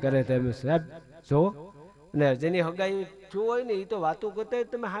ગાળિયા કરે તમે સાહેબ જો. ને જેની હગાઈ થયું હોય ને એ તો વાતો કરતા હોય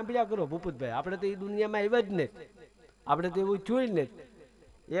તમે સાંભળ્યા કરો ભૂપતભાઈ. આપણે તો એ દુનિયામાં આવ્યા જ નથી, આપણે તો એવું થયું જ નથી.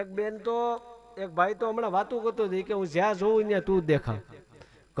 એક બેન તો એક ભાઈ તો હમણાં વાતો કરતો હતી કે હું જ્યાં જોઉં ત્યાં તું દેખા.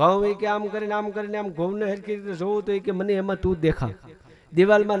 ઘઉં કે આમ કરીને આમ ઘઉંને હરખી રીતે જોવું તો કે મને એમાં તું દેખા.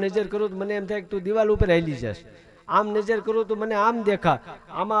 દિવાલમાં નજર કરું તો મને એમ થાય કે તું દિવાલ ઉપર હાલી જશ. આમ નજર કરું તો મને આમ દેખા.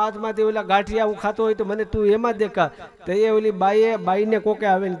 આમાં હાથમાંથી ઓલા ગાંઠિયા હું ખાતો હોય તો મને તું એમાં દેખા. તો એ ઓલી બાઈને કોકે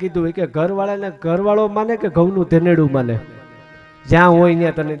આવીને કીધું કે ઘરવાળાને ઘરવાળો માને કે ઘઉંનું ધનેડું માને, જ્યાં હોય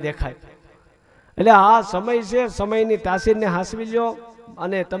ત્યાં તને દેખાય. એટલે આ સમય છે, સમયની તાસીરને હાંસવી લ્યો.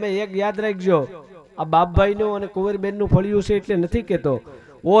 અને તમે એક યાદ રાખજો આ બાપભાઈનું અને કુંવરબેનનું ફળિયું છે એટલે નથી કહેતો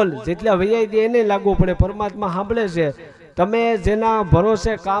ઓલ જેટલા વૈયાઈ દે એને લાગુ પડે. પરમાત્મા સાંભળે છે. તમે જેના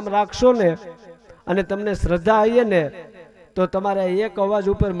ભરોસે કામ રાખશો ને અને તમને શ્રદ્ધા આવીએ ને તો તમારા એક અવાજ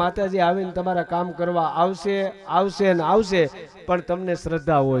ઉપર માતાજી આવીને તમારા કામ કરવા આવશે આવશે ને આવશે. પણ તમને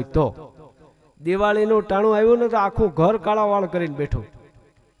શ્રદ્ધા હોય તો. દિવાળીનું ટાણું આવ્યું ને તો આખું ઘર કાળાવાળ કરીને બેઠું.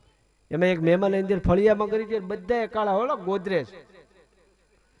 એમાં એક મહેમાન અંદર ફળિયામાં કરી છે બધા કાળા હોળો ગોદરેજ.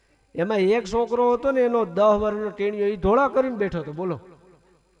 એમાં એક છોકરો હતો ને એનો 10 વર્ષનો ટેણીયો એ ધોળા કરીને બેઠો હતો. બોલો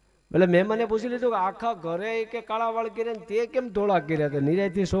એટલે મહેમાને પૂછી લીધું કે આખા ઘરે કે કાળાવાળ કર્યા ને તે કેમ ધોળા કર્યા હતા?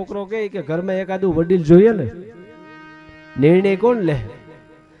 નિરાયથી છોકરો કહે કે ઘરમાં એકાદું વડીલ જોઈએ ને, નિર્ણય કોણ લે?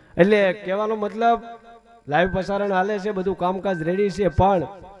 એટલે કહેવાનો મતલબ લાઈવ પ્રસારણ હાલે છે, બધું કામકાજ રેડી છે, પણ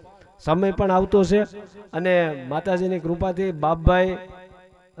સમય પણ આવતો છે. અને માતાજીની કૃપાથી બાપભાઈ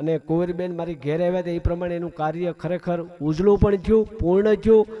અને કુંવરબેન મારી ઘેર આવ્યા હતા એ પ્રમાણે એનું કાર્ય ખરેખર ઉજળું પણ થયું, પૂર્ણ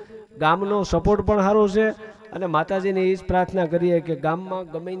થયું. ગામનો સપોર્ટ પણ સારો છે. અને માતાજીને એ જ પ્રાર્થના કરીએ કે ગામમાં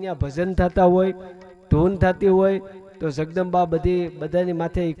ગમે ત્યાં ભજન થતા હોય, ધૂન થતી હોય તો જગદંબા બધાની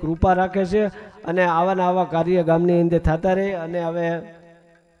માથે એ કૃપા રાખે છે. અને આવા ને આવા કાર્ય ગામની અંદર થતા રહે. અને હવે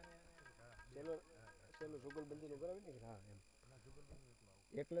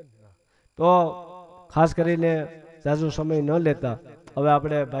તો ખાસ કરીને જાજુ સમય ન લેતા હવે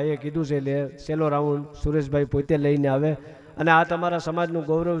આપણે ભાઈએ કીધું છે એટલે છેલ્લો રાઉન્ડ સુરેશભાઈ પોતે લઈને આવે. અને આ તમારા સમાજનું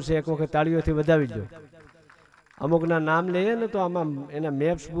ગૌરવ છે, એક વખત તાળીઓથી વધાવી દો. અમુકના નામ લઈએ ને તો આમાં એના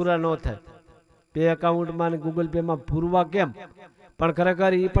મેપ્સ પૂરા ન થાય. પે એકાઉન્ટમાં અને ગૂગલ પેમાં પૂરવા કેમ? પણ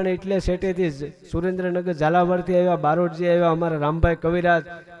ખરેખર એ પણ એટલે સેટેથી સુરેન્દ્રનગર ઝાલાવાડથી આવ્યા, બારોટજી આવ્યા, અમારા રામભાઈ કવિરાજ,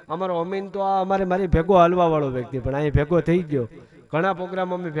 અમારો અમીન તો આ મારી ભેગો હાલવાવાળો વ્યક્તિ પણ અહીં ભેગો થઈ ગયો. ઘણા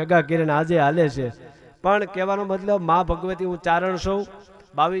પ્રોગ્રામ અમે ભેગા કરીને આજે હાલે છે. પણ કહેવાનો મતલબ મા ભગવતી હું ચારણ છું.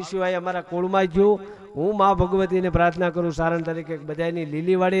 22 સિવાય અમારા કુળમાં થયું. હું મા ભગવતીને પ્રાર્થના કરું સારણ તરીકે બધાની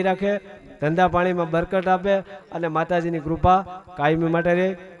લીલીવાળી રાખે, ધંધા પાણીમાં બરકત આપે અને માતાજીની કૃપા કાયમી માટે રહે.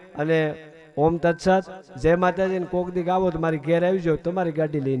 અને ઓમ તત્સત. જય માતાજીને કોક દી આવો તો મારી ઘેર આવજો, તમારી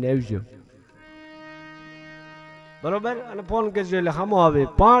ગાડી લઈને આવજો, બરોબર? અને ફોન કરજો એટલે સામો આવે.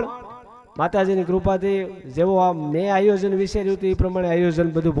 પણ માતાજીની કૃપાથી જેવો આ મેં આયોજન વિચાર્યું હતું એ પ્રમાણે આયોજન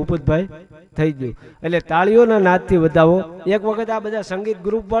બધું ભૂપતભાઈ થઈ ગયું. એટલે તાળીઓના નાદથી વધાવો. એક વખત આ બધા સંગીત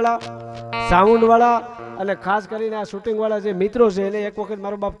ગ્રુપ વાળા, સાઉન્ડ વાળા અને ખાસ કરીને આ શૂટિંગવાળા જે મિત્રો છે એને એક વખત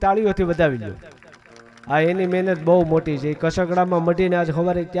મારો બાપ તાળીઓથી વધાવી લ્યો. આ એની મહેનત બહુ મોટી છે. કસકડામાં મટીને આજ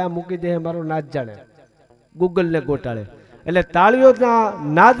સવારે ક્યાં મૂકી દે મારો નાચ જાણે, ગૂગલને ગોટાળે. એટલે તાળીઓના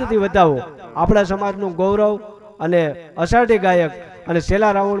નાદથી વધાવો આપણા સમાજનું ગૌરવ. અને અષાઢી ગાયક અને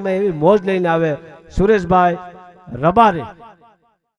છેલ્લા રાઉન્ડમાં એવી મોજ લઈને આવે સુરેશભાઈ રબારી.